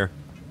on right here.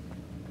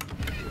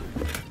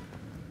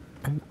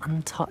 An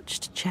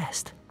untouched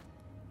chest.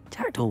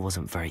 Jackdaw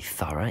wasn't very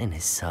thorough in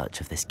his search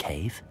of this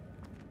cave.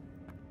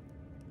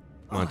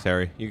 Come on,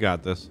 Terry. You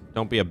got this.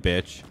 Don't be a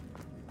bitch.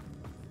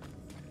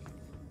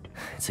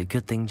 It's a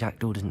good thing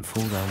Jackdaw didn't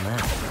fall down there.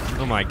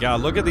 Oh my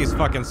god, look at these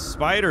fucking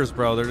spiders,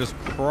 bro. They're just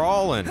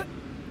crawling.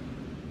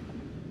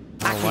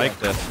 I don't like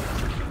this.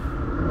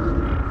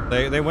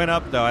 They went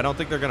up, though. I don't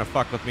think they're going to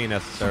fuck with me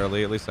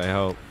necessarily. At least I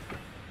hope.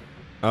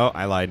 Oh,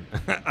 I lied.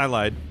 I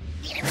lied.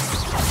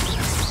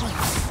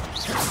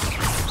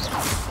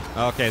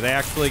 Okay, they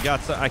actually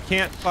got some... I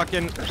can't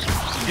fucking...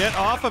 Get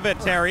off of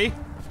it, Terry.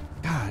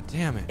 God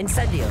damn it.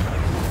 Incendio.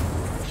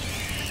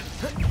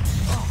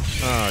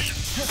 Oh,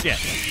 shit.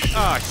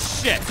 Oh,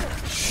 shit.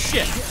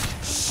 Shit.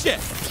 Shit.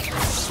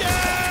 Shit!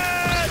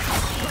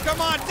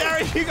 Come on,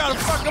 Terry. You gotta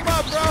fuck him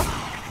up, bro.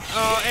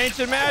 Oh,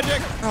 ancient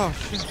magic. Oh,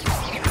 shit.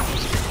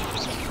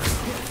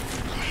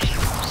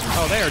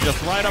 Oh, they are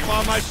just right up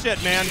on my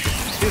shit, man.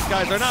 These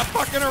guys are not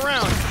fucking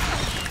around.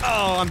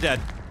 Oh, I'm dead.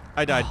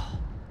 I died.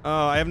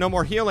 Oh, I have no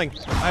more healing.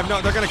 They're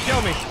gonna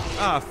kill me.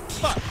 Ah,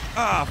 fuck.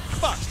 Ah,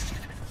 fuck.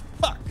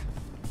 Fuck.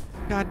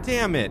 God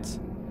damn it.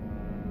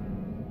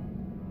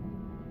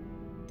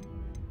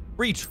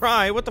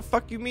 Retry? What the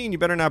fuck you mean? You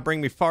better not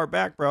bring me far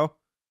back, bro.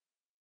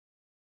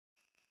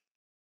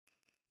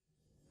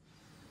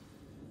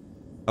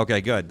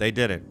 Okay, good. They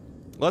did it.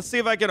 Let's see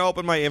if I can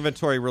open my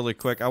inventory really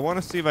quick. I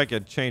want to see if I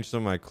can change some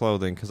of my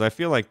clothing, because I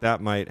feel like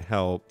that might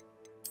help.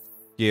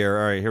 Gear.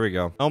 All right, here we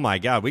go. Oh my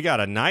god, we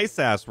got a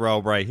nice-ass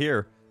robe right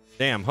here.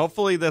 Damn,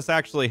 hopefully this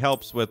actually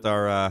helps with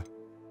our,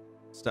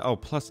 oh,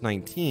 plus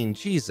 19.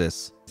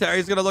 Jesus.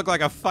 Terry's gonna look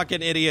like a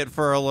fucking idiot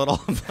for a little,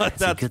 but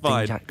that's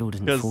fine.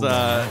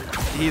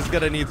 Because, he's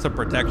gonna need some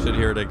protection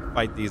here to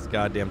fight these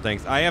goddamn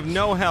things. I have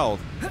no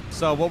health,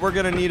 so what we're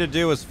gonna need to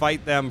do is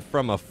fight them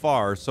from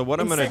afar. So what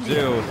I'm gonna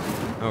do...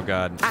 Oh,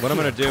 God. What I'm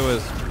gonna do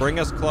is bring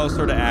us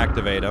closer to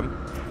activate them.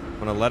 I'm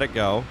gonna let it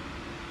go.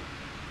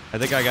 I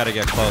think I gotta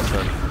get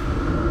closer.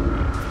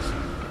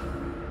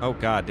 Oh,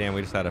 god damn,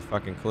 we just had a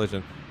fucking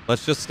collision.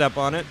 Let's just step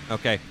on it.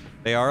 Okay,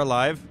 they are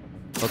alive.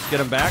 Let's get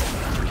them back.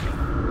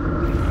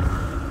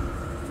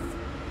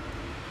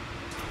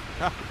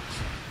 Ah.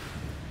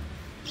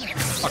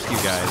 Fuck you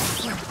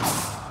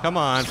guys. Come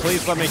on,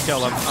 please let me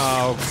kill him.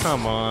 Oh,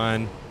 come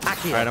on.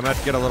 Alright, I'm gonna have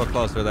to get a little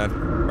closer then.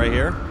 Right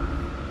here.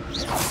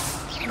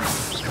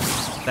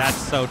 That's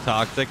so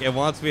toxic. It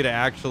wants me to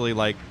actually,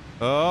 like...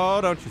 Oh,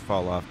 don't you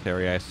fall off,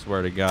 Terry. I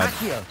swear to God.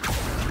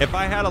 If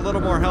I had a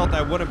little more health,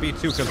 I wouldn't be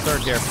too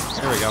concerned here.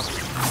 Here we go.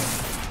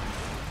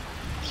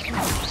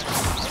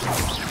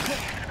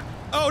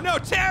 Oh, no,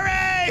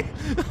 Terry!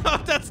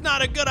 Oh, that's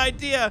not a good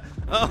idea.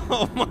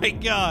 Oh, my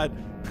God.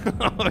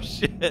 Oh,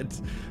 shit.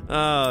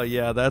 Oh,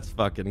 yeah, that's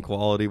fucking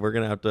quality. We're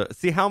going to have to...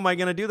 See, how am I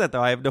going to do that,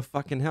 though? I have no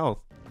fucking health.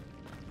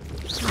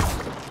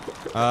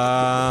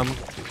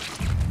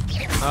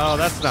 Oh,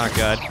 that's not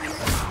good.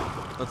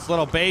 It's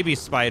little baby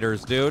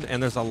spiders, dude,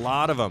 and there's a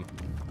lot of them.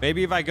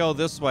 Maybe if I go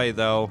this way,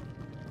 though,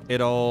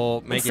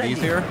 it'll make it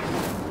easier.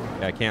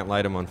 Yeah, I can't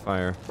light them on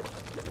fire.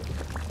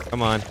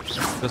 Come on,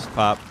 just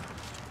pop.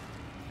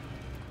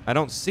 I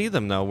don't see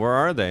them, though. Where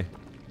are they?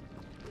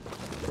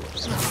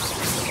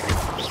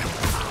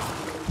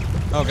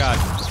 Oh, God.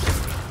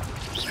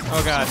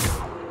 Oh, God.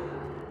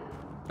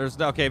 There's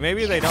no... Okay,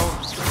 maybe they don't...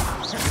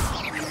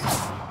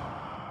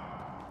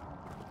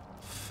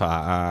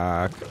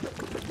 Fuck.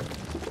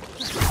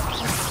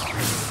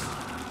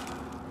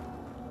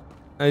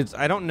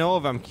 I don't know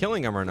if I'm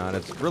killing him or not.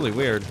 It's really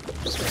weird.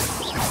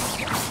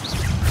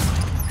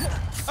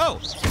 Oh,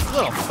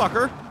 little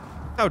fucker.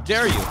 How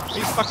dare you?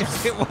 You fucking...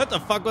 What the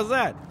fuck was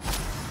that?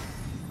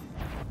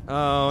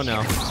 Oh, no.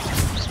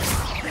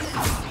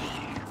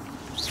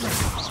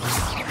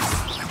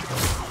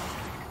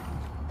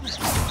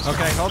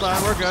 Okay, hold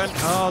on. We're good.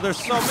 Oh,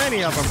 there's so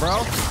many of them,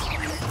 bro.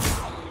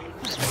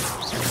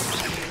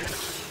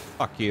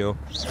 Fuck you.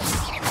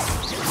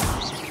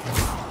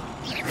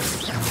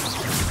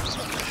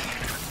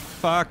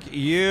 Fuck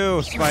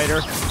you,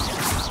 spider.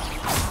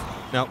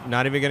 Nope,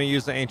 not even gonna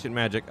use the ancient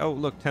magic. Oh,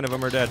 look, 10 of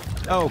them are dead.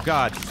 Oh,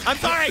 God. I'm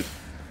sorry!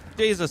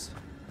 Jesus.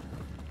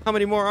 How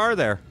many more are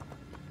there?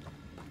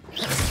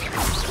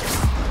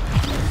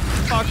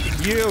 Fuck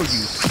you,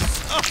 you...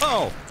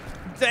 Oh!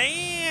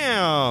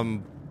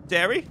 Damn!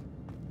 Terry?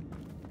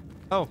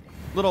 Oh,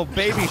 little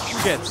baby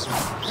shits.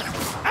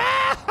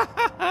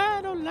 Ah!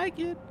 I don't like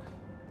it.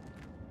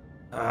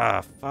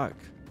 Ah, fuck.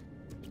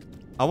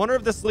 I wonder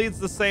if this leads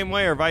the same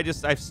way, or if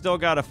I've still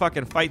got to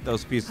fucking fight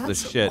those pieces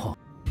of shit.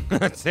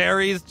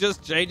 Terry's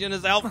just changing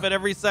his outfit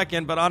every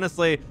second, but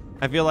honestly,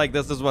 I feel like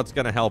this is what's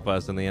going to help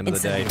us in the end of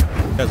the day.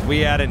 Because we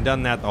hadn't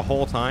done that the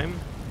whole time,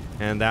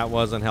 and that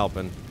wasn't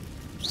helping.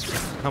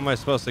 How am I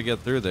supposed to get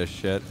through this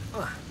shit?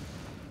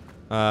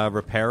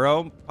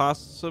 Reparo,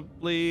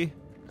 possibly?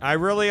 I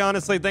really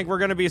honestly think we're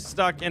going to be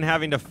stuck in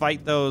having to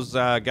fight those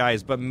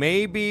guys, but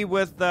maybe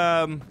with...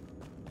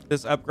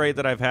 this upgrade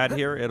that I've had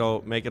here,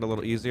 it'll make it a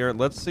little easier.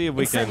 Let's see if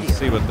we can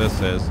see what this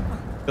is.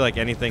 I feel like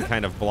anything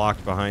kind of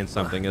blocked behind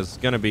something is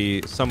going to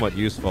be somewhat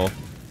useful.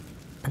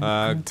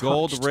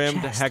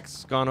 Gold-rimmed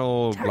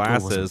hexagonal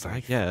glasses,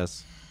 I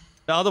guess.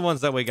 The other ones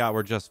that we got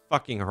were just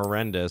fucking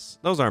horrendous.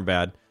 Those aren't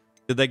bad.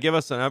 Did they give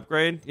us an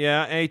upgrade?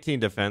 Yeah,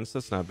 18 defense.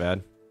 That's not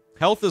bad.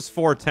 Health is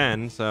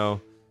 410, so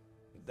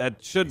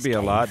that should be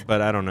a lot, but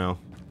I don't know.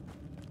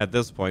 At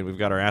this point, we've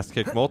got our ass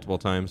kicked multiple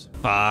times.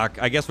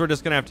 Fuck. I guess we're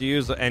just gonna have to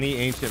use any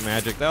ancient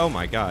magic. Oh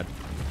my god.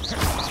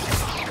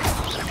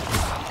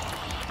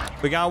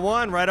 We got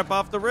one right up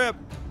off the rip.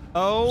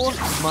 Oh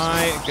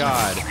my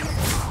god.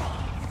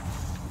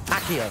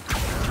 Accio.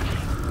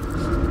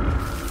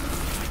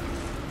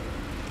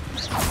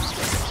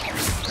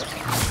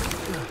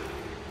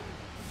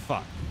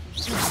 Fuck.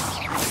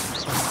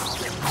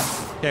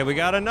 Okay, we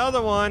got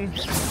another one.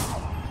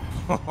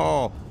 Oh,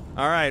 all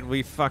right.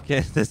 We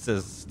fucking. This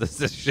is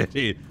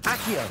shitty.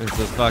 Accio. This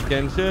is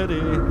fucking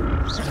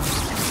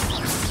shitty.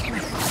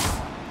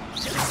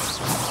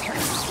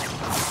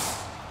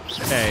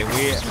 Okay,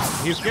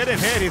 he's getting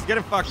hit. He's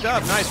getting fucked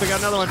up. Nice. We got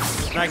another one.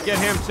 Can I get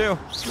him too?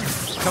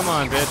 Come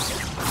on, bitch.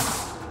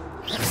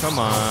 Come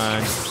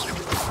on.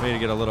 We need to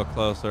get a little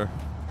closer.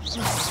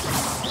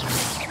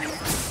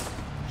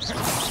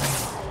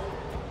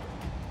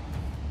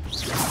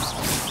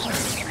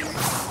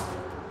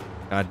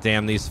 God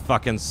damn these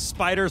fucking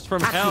spiders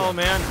from hell,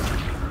 man.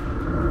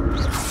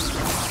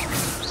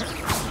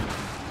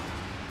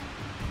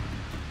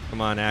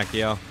 Come on,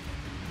 Accio.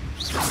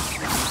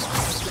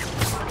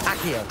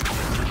 Accio.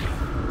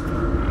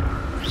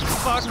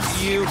 Fuck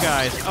you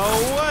guys.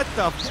 Oh, what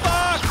the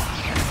fuck?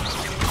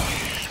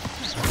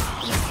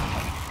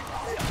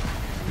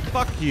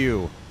 Fuck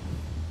you.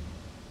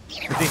 Is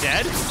he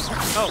dead?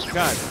 Oh,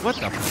 God. What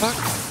the fuck?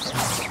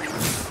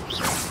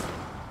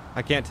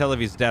 I can't tell if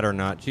he's dead or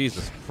not.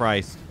 Jesus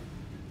Christ.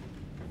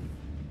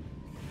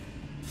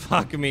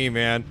 Fuck me,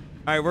 man.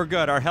 All right, we're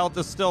good. Our health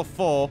is still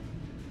full.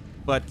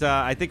 But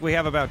I think we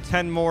have about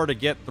 10 more to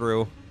get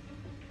through.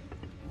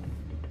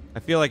 I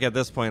feel like at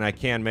this point I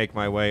can make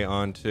my way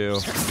onto...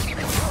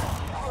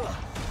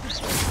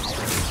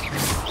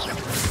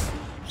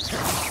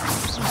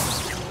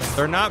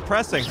 They're not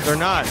pressing. They're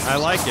not. I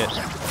like it.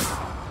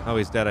 Oh,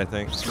 he's dead, I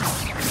think.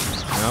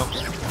 Nope.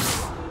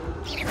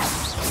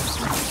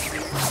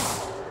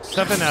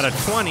 7 out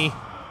of 20.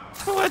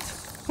 What?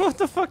 What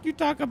the fuck you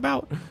talk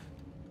about?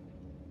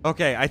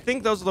 Okay, I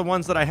think those are the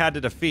ones that I had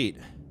to defeat.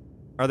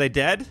 Are they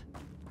dead?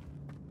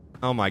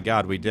 Oh my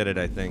god, we did it,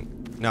 I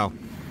think. No.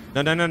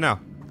 No, no, no, no.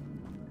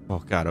 Oh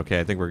god, okay,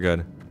 I think we're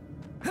good.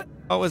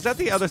 Oh, is that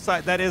the other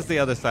side? That is the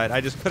other side.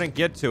 I just couldn't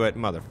get to it,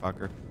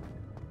 motherfucker.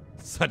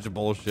 Such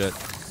bullshit.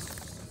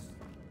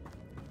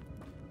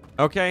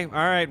 Okay, all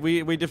right,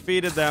 we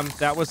defeated them.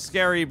 That was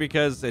scary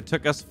because it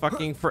took us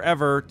fucking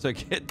forever to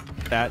get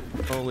that.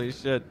 Holy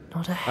shit.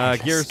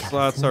 Gear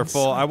slots are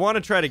full. I want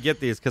to try to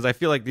get these because I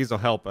feel like these will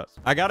help us.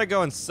 I got to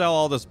go and sell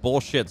all this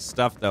bullshit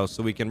stuff though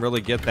so we can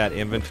really get that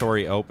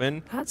inventory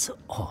open. That's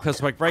odd.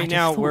 Because like right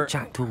now we're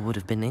Jackdaw would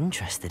have been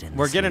interested in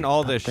we're this getting loot,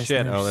 all but this there's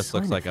shit. no Oh, this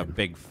looks sign like of a him.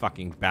 big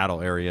fucking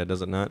battle area,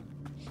 does it not?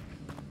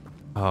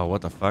 Oh, what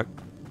the fuck?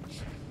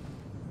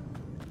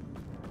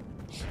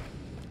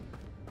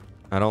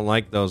 I don't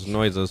like those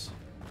noises.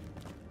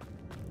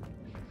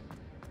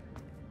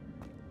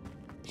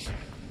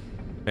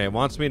 Okay, it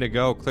wants me to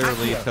go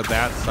clearly to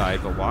that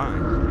side, but why?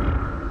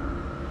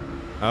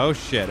 Oh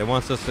shit, it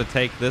wants us to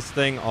take this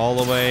thing all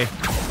the way.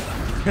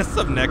 There's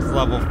some next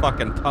level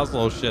fucking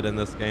puzzle shit in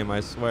this game, I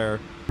swear.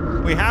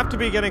 We have to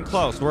be getting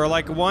close. We're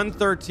like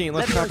 113.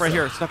 Let's stop right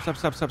here. Stop, stop,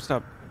 stop, stop,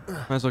 stop.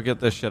 Might as well get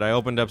this shit. I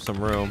opened up some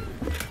room.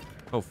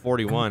 Oh,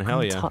 41.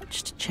 Hell yeah.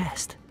 Untouched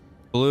chest.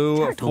 Blue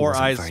Jackdaw 4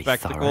 wasn't eyes very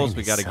spectacles. thorough in We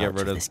his got to get search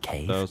rid of of this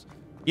cave. those.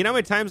 You know how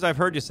many times I've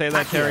heard you say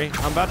that, Terry?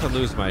 I'm about to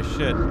lose my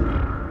shit.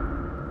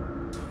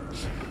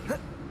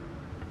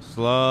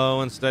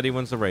 Slow and steady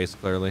wins the race,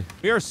 clearly.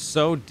 We are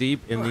so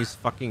deep in these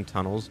fucking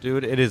tunnels,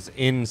 dude. It is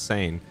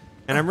insane.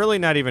 And I'm really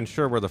not even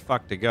sure where the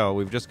fuck to go.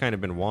 We've just kind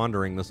of been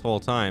wandering this whole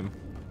time.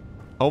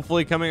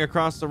 Hopefully coming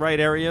across the right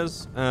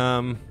areas.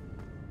 I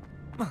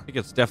think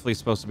it's definitely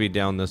supposed to be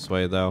down this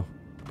way, though.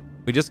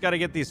 We just got to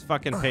get these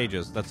fucking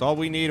pages. That's all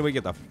we need, and we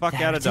get the fuck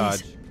There out of it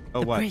is. Dodge.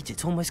 Oh, The what? bridge,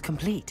 it's almost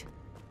complete.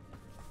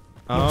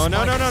 Oh,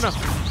 no, no, no, no.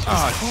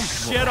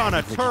 Oh, shit on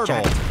a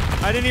turtle.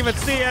 I didn't even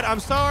see it. I'm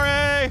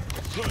sorry.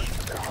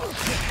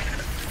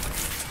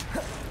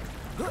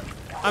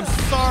 I'm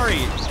sorry.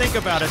 Think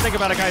about it. Think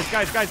about it, guys.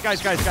 Guys.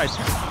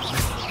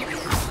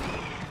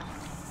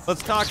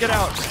 Let's talk it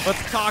out.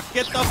 Let's talk.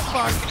 Get the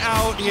fuck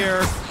out here.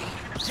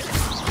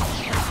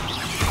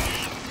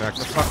 Back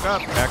the fuck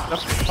up. Back the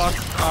fuck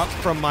up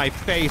from my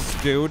face,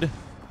 dude.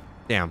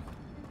 Damn.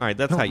 All right,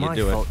 that's how you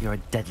do it. You're a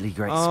deadly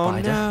great Oh,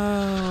 spider.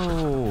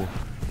 no.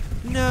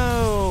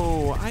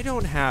 No, I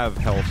don't have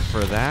health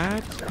for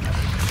that.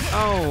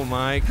 Oh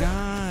my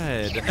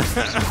god.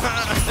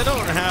 I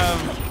don't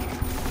have...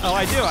 Oh,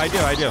 I do.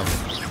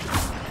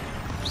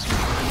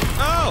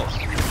 Oh!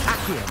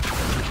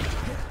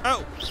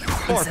 Oh!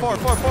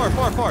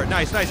 Four.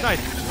 Nice.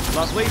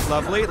 Lovely.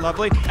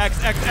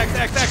 X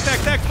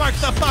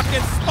marks the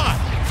fucking spot!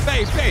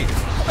 Baby!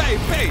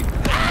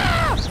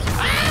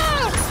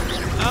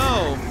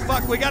 Oh,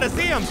 fuck, we gotta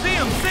see him!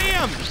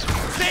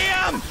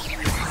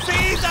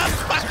 See the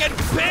fucking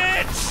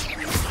bitch!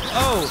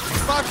 Oh,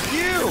 fuck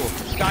you!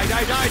 Die.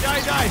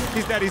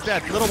 He's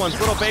dead. Little ones,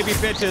 little baby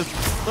bitches.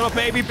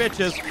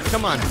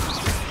 Come on.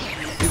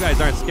 You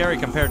guys aren't scary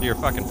compared to your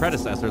fucking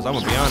predecessors. I'm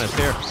gonna be honest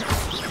here.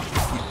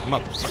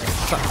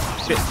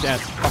 Motherfucker, bitch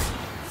ass.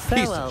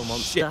 Farewell, piece of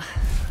monster. shit.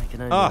 I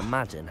can only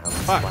imagine how the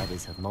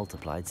spiders have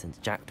multiplied since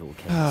Jackdaw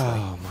came this way.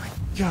 Oh my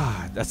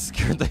god, that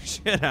scared the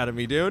shit out of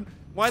me, dude.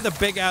 Why the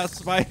big ass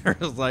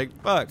spiders? Like,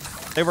 fuck.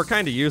 They were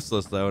kind of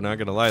useless though, not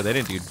gonna lie. They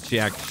didn't do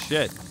jack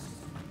shit.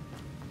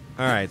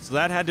 Alright, so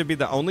that had to be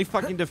the only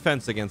fucking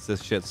defense against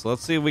this shit. So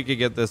let's see if we could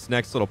get this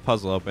next little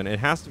puzzle open. It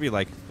has to be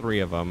like 3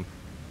 of them.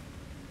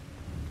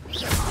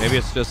 Maybe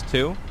it's just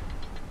 2?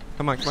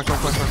 Come on, come on, come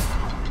on, come on,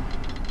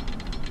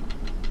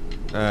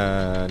 come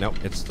on. No,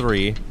 it's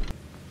 3.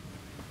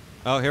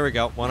 Oh, here we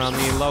go. One on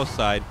the low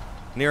side.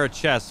 Near a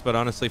chest, but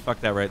honestly,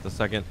 fuck that right this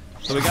second.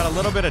 So we got a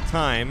little bit of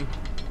time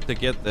to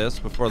get this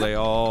before they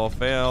all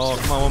fail.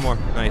 Come on, one more.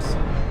 Nice.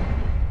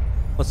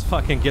 Let's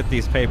fucking get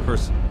these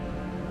papers.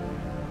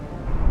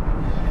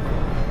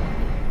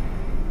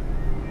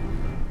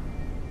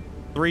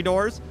 Three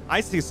doors? I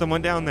see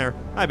someone down there.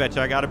 I bet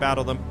you I gotta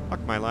battle them.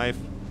 Fuck my life.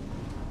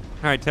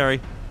 All right, Terry.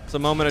 It's a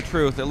moment of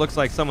truth. It looks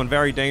like someone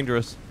very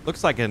dangerous.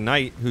 Looks like a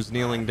knight who's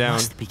kneeling down.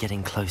 Must be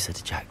getting closer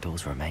to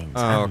Jackdaw's remains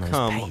and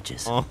those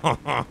pages.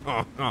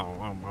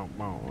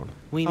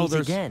 We meet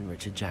again,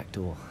 Richard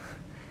Jackdaw.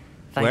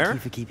 Thank you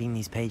for keeping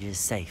these pages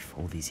safe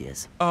all these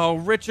years. Oh,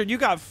 Richard, you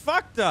got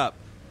fucked up.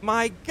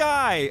 My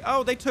guy.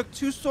 Oh, they took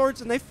 2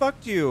 swords and they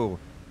fucked you.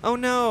 Oh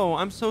no,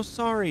 I'm so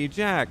sorry,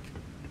 Jack.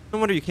 No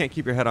wonder you can't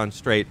keep your head on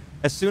straight.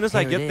 As soon as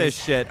I get this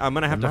shit, I'm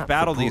gonna have to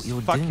battle these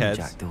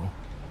fuckheads.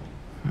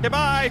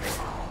 Goodbye.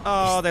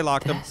 Oh, they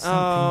locked them.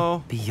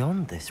 Oh.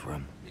 Beyond this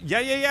room.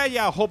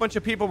 Yeah. A whole bunch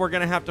of people we're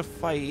gonna have to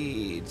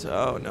fight.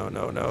 Oh,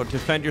 no.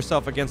 Defend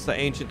yourself against the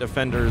ancient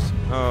defenders.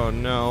 Oh,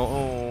 no.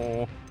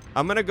 Oh.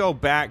 I'm gonna go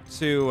back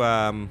to,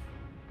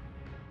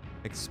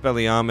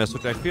 Expelliarmus,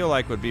 which I feel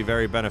like would be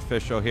very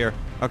beneficial here.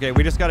 Okay,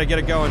 we just gotta get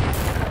it going.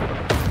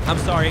 I'm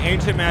sorry,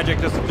 ancient magic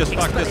just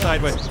fucked this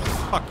sideways.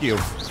 Fuck you.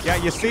 Yeah,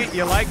 you see,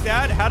 you like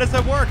that? How does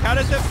it work? How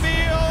does it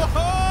feel?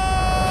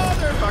 Oh,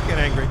 they're fucking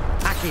angry.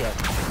 Accio.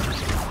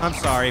 I'm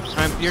sorry.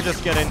 You're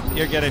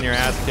getting your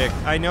ass kicked.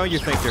 I know you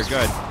think you're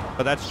good,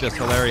 but that's just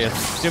hilarious.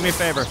 Do me a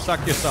favor,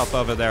 suck yourself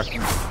over there.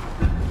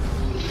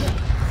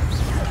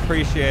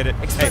 Appreciate it.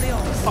 Hey,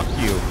 fuck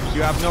you.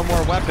 You have no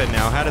more weapon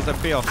now. How does it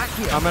feel?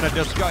 I'm gonna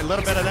just go a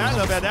little bit of that, a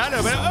little bit of that,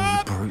 a little bit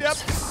of yep.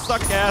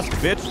 Suck ass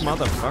bitch,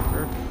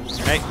 motherfucker.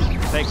 Hey,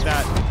 take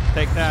that.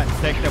 Take that.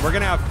 Take that. We're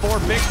gonna have 4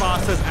 big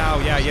bosses. Ow,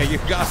 yeah, you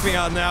got me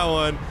on that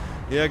one.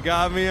 You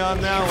got me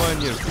on that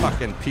one, you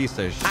fucking piece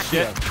of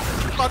shit.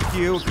 Fuck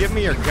you. Give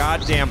me your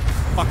goddamn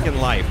fucking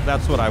life.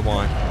 That's what I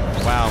want.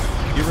 Wow.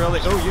 You really...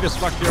 Oh, you just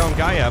fucked your own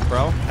guy up,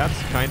 bro.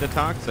 That's kind of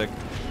toxic.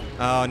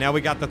 Oh, now we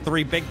got the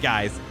 3 big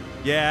guys.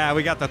 Yeah,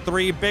 we got the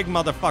 3 big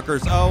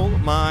motherfuckers. Oh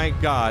my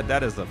god,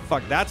 that is a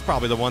fuck. That's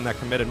probably the one that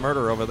committed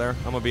murder over there.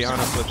 I'm gonna be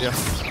honest with you.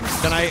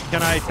 Can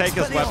I take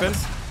his weapon?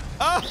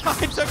 Oh,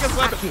 I took his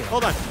weapon.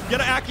 Hold on.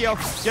 Get an Accio.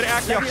 Get an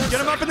Accio. Get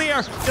him up in the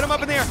air. Get him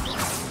up in the air.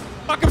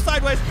 Fuck him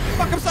sideways.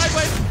 Fuck him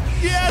sideways.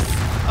 Yes.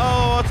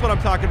 Oh, that's what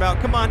I'm talking about.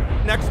 Come on,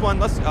 next one.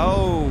 Let's.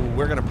 Oh,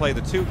 we're gonna play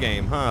the 2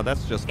 game, huh?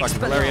 That's just fucking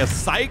hilarious.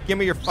 Psych. Give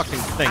me your fucking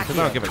thing, because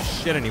I don't give a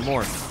shit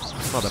anymore.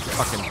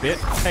 Motherfucking bitch.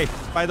 Hey,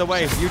 by the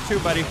way, you too,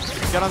 buddy.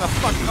 Get on the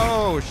fuck.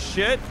 Oh,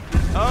 shit.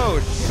 Oh,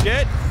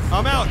 shit.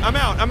 I'm out.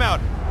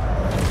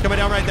 It's coming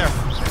down right there.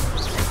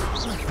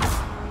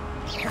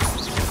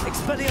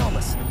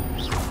 Expelliarmus.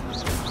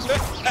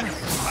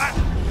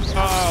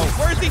 Oh,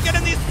 where's he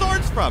getting these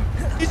swords from?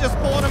 He's just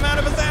pulling them out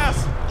of his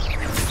ass.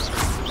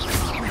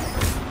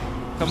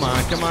 Come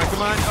on.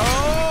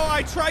 Oh,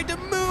 I tried to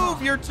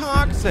move. You're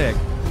toxic.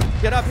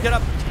 Get up,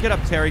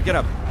 Terry. Get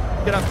up.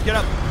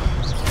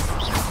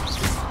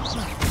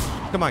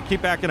 Come on,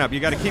 keep backing up. You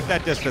gotta keep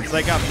that distance.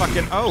 They got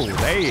fucking... Oh,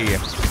 they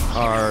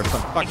are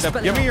some fucked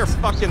up... Give me your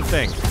fucking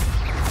thing.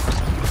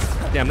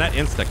 Damn, that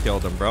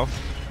insta-killed him, bro.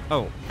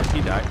 Oh,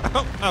 he died.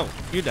 Oh,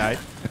 you died.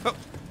 Oh,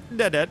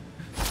 dead.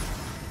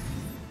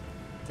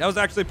 That was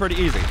actually pretty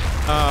easy.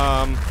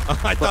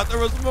 I thought there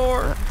was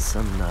more. That's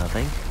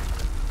unnerving.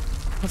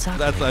 What's happening?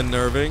 That's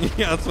unnerving.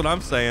 Yeah, that's what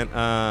I'm saying.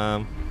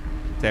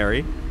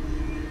 Terry.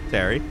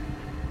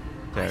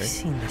 I've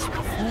seen this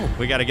before.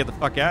 We gotta get the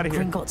fuck out of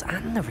here. Gringotts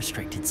and the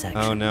restricted section.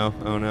 Oh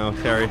no,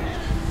 Terry.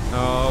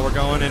 Oh, we're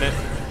going in it.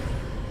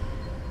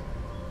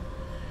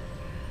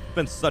 It's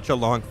been such a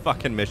long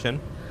fucking mission.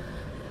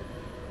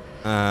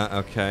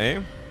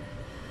 Okay.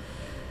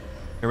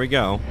 Here we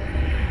go.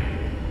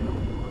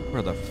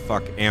 Where the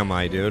fuck am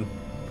I, dude?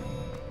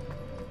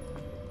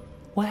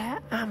 Where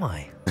am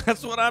I?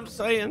 That's what I'm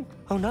saying.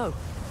 Oh no.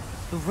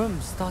 The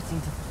room's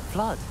starting to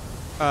flood.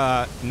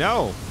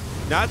 No.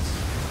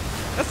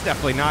 That's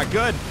definitely not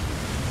good.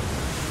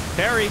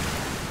 Terry.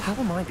 How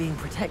am I being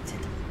protected?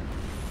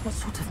 What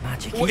sort of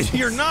magic is this?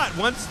 You're not.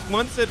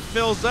 Once it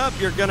fills up,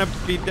 you're gonna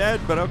be dead,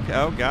 but okay.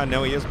 Oh god,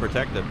 no, he is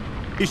protected.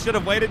 He should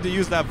have waited to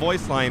use that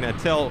voice line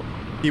until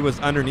he was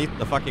underneath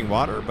the fucking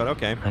water, but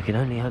okay. I can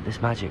only hope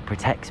this magic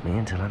protects me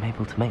until I'm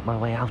able to make my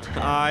way out of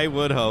it. I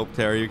would hope,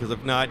 Terry, because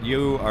if not,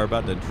 you are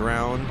about to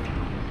drown.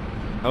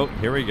 Oh,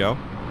 here we go.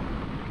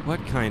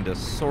 What kind of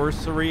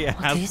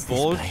sorcery-ass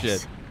bullshit?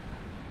 Place?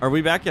 Are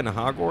we back in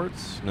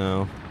Hogwarts?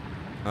 No.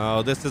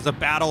 Oh, this is a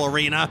battle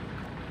arena.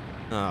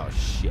 Oh,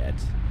 shit.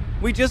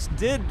 We just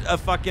did a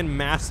fucking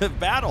massive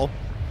battle.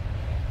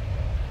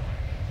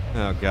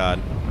 Oh, God.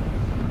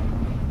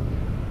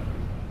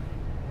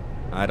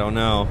 I don't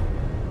know.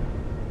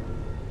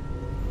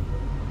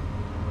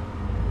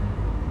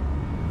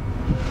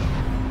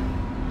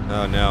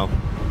 Oh, no.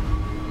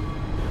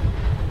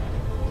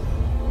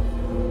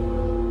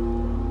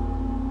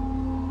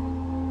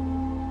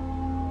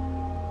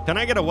 Can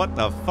I get a what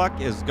the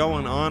fuck is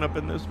going on up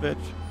in this bitch?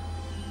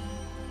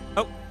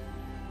 Oh.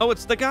 Oh,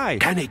 it's the guy.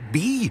 Can it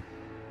be?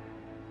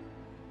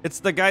 It's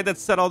the guy that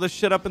set all this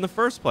shit up in the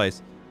first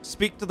place.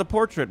 Speak to the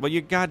portrait. Well,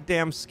 you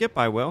goddamn skip,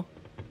 I will.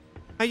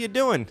 How you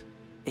doing?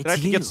 Did I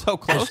have to get so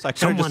close? I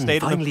could have just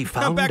stayed in the...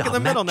 I'm back in the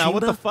middle now.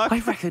 What the fuck? I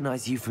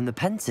recognize you from the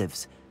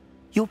Pensives.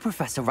 You're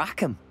Professor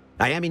Rackham.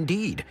 I am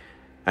indeed.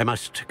 I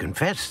must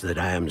confess that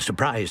I am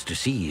surprised to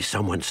see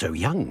someone so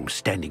young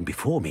standing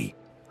before me.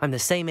 I'm the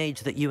same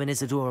age that you and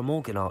Isadora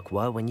Morganach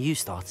were when you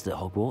started at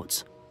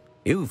Hogwarts.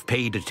 You've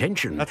paid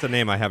attention. That's a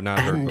name I have not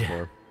heard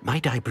before.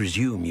 Might I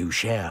presume you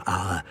share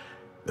our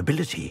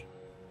ability?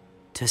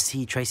 To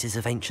see traces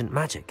of ancient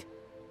magic?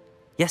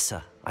 Yes,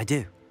 sir, I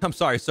do. I'm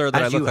sorry, sir,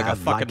 that I look like a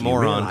fucking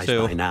moron,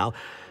 too. By now,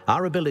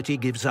 our ability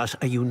gives us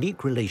a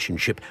unique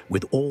relationship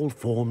with all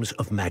forms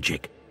of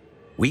magic.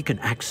 We can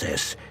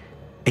access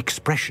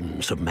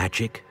expressions of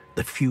magic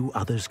that few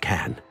others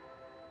can.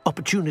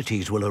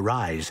 Opportunities will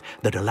arise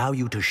that allow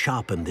you to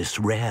sharpen this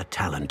rare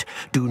talent.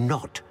 Do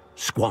not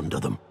squander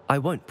them. I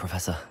won't,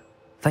 Professor.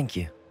 Thank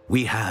you.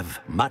 We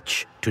have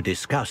much to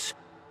discuss.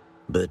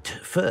 But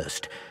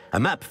first, a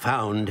map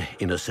found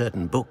in a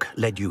certain book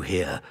led you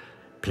here.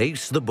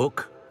 Place the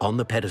book on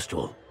the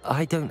pedestal.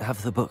 I don't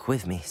have the book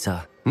with me,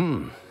 sir.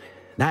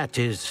 That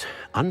is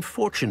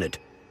unfortunate.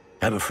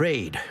 I'm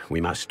afraid we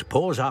must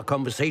pause our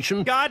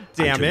conversation. God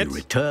damn until it. you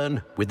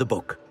return with the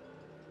book.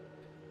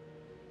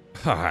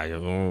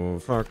 Oh,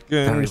 fucking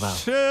Very well.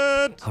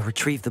 shit. I'll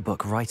retrieve the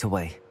book right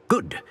away.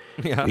 Good.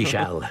 Yeah. We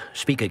shall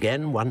speak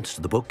again once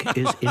the book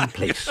is in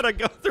place. Gotta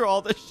go through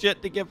all this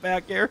shit to get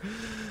back here.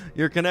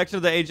 Your connection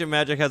to the ancient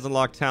magic has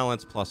unlocked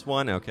talents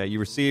 +1. Okay, you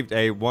received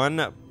a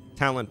 1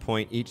 talent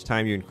point each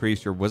time you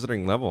increase your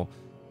wizarding level.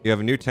 You have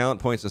a new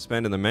talent point to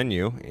spend in the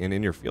menu and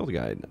in your field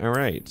guide. All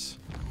right.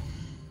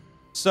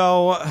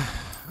 So,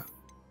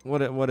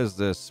 what does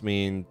this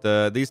mean?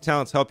 These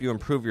talents help you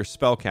improve your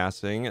spell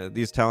casting.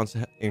 These talents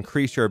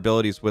increase your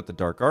abilities with the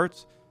dark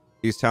arts.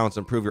 These talents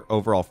improve your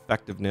overall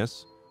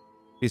effectiveness.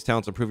 These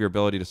talents improve your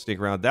ability to sneak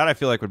around. That I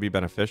feel like would be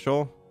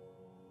beneficial.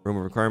 Room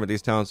of requirement.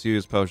 These talents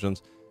use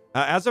potions.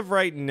 As of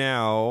right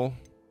now,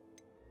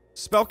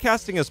 spell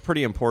casting is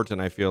pretty important,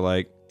 I feel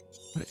like.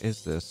 What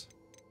is this?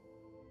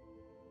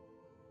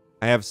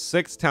 I have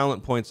 6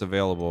 talent points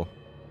available.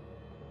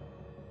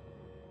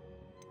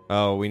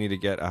 Oh, we need to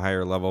get a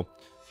higher level.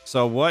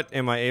 So what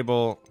am I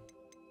able...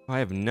 Oh, I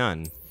have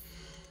none.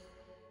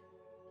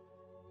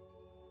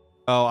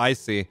 Oh, I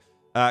see.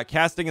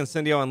 Casting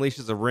Incendio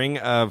unleashes a ring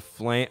of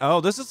flame.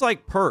 Oh, this is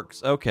like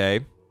perks.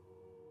 Okay.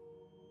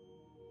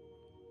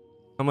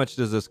 How much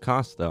does this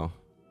cost, though?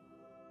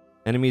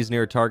 Enemies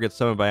near targets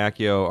summoned by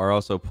Accio are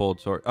also pulled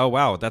toward... Oh,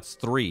 wow. That's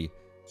 3.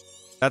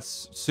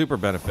 That's super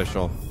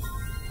beneficial.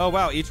 Oh,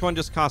 wow. Each one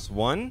just costs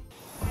 1?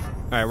 All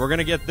right, we're going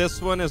to get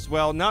this one as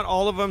well. Not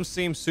all of them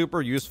seem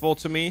super useful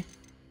to me.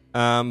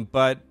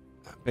 But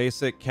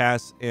basic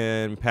cast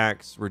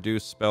impacts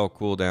reduce spell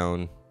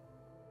cooldown.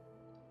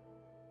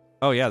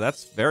 Oh, yeah,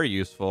 that's very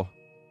useful.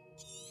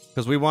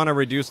 Because we want to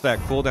reduce that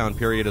cooldown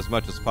period as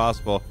much as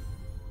possible.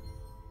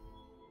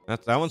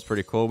 That one's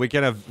pretty cool. We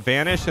can have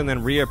vanish and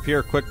then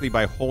reappear quickly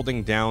by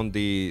holding down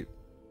the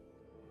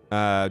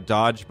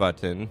dodge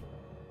button.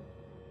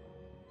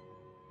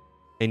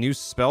 A new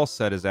spell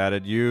set is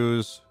added.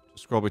 Use...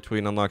 Scroll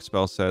between unlocked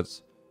spell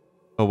sets.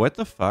 Oh, what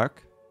the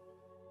fuck?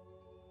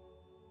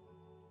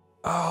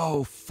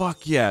 Oh,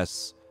 fuck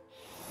yes.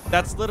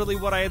 That's literally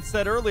what I had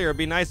said earlier. It'd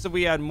be nice if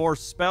we had more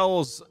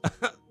spells.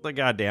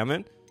 God damn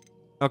it.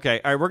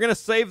 Okay, all right, we're going to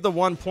save the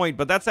 1 point,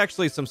 but that's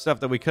actually some stuff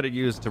that we could have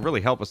used to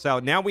really help us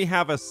out. Now we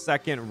have a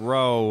second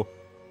row.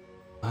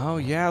 Oh,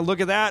 yeah,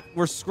 look at that.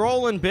 We're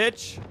scrolling,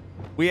 bitch.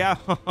 We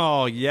have...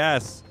 Oh,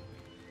 yes.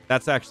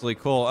 That's actually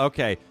cool.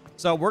 Okay.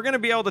 So we're going to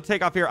be able to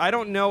take off here. I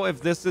don't know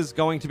if this is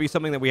going to be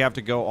something that we have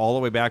to go all the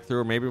way back through,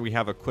 or maybe we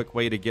have a quick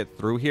way to get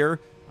through here.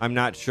 I'm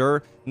not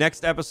sure.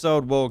 Next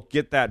episode, we'll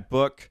get that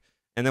book,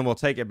 and then we'll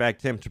take it back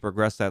to him to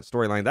progress that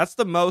storyline. That's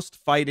the most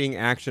fighting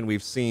action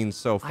we've seen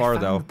so far,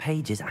 though. The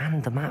pages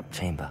and the map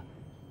chamber.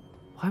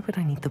 Why would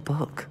I need the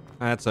book?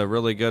 That's a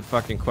really good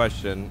fucking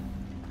question.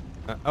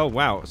 Oh,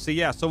 wow. See,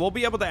 yeah, so we'll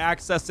be able to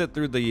access it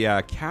through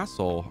the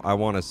castle, I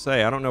want to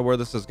say. I don't know where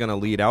this is going to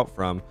lead out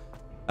from.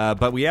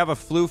 But we have a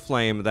flue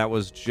flame that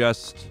was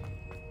just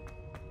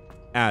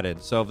added.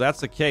 So if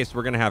that's the case,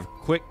 we're going to have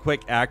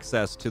quick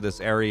access to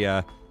this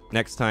area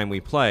next time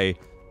we play,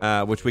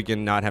 which we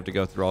can not have to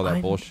go through all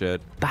that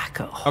bullshit. Back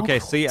at Hogwarts. Okay,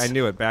 see, I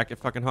knew it. Back at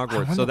fucking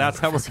Hogwarts. So that's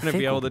how we're going to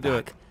be able to do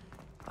it.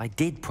 I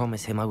did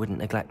promise him I wouldn't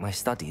neglect my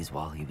studies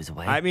while he was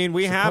away. I mean,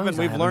 we haven't. Suppose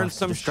I We've have learned enough to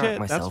some distract shit,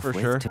 that's myself for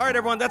with sure. to- All right,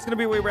 everyone, that's going to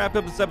be where we wrap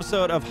up this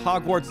episode of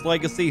Hogwarts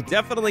Legacy.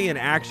 Definitely an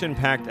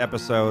action-packed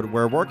episode.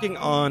 We're working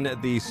on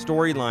the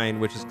storyline,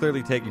 which is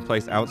clearly taking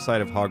place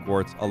outside of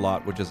Hogwarts a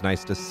lot, which is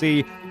nice to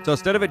see. So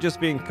instead of it just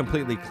being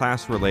completely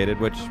class-related,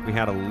 which we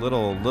had a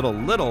little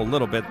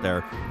bit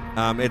there,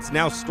 it's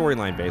now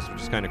storyline-based,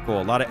 which is kind of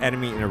cool. A lot of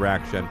enemy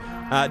interaction.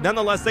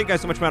 Nonetheless, thank you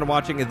guys so much for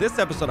watching this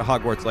episode of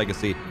Hogwarts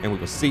Legacy, and we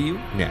will see you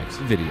next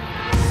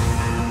video.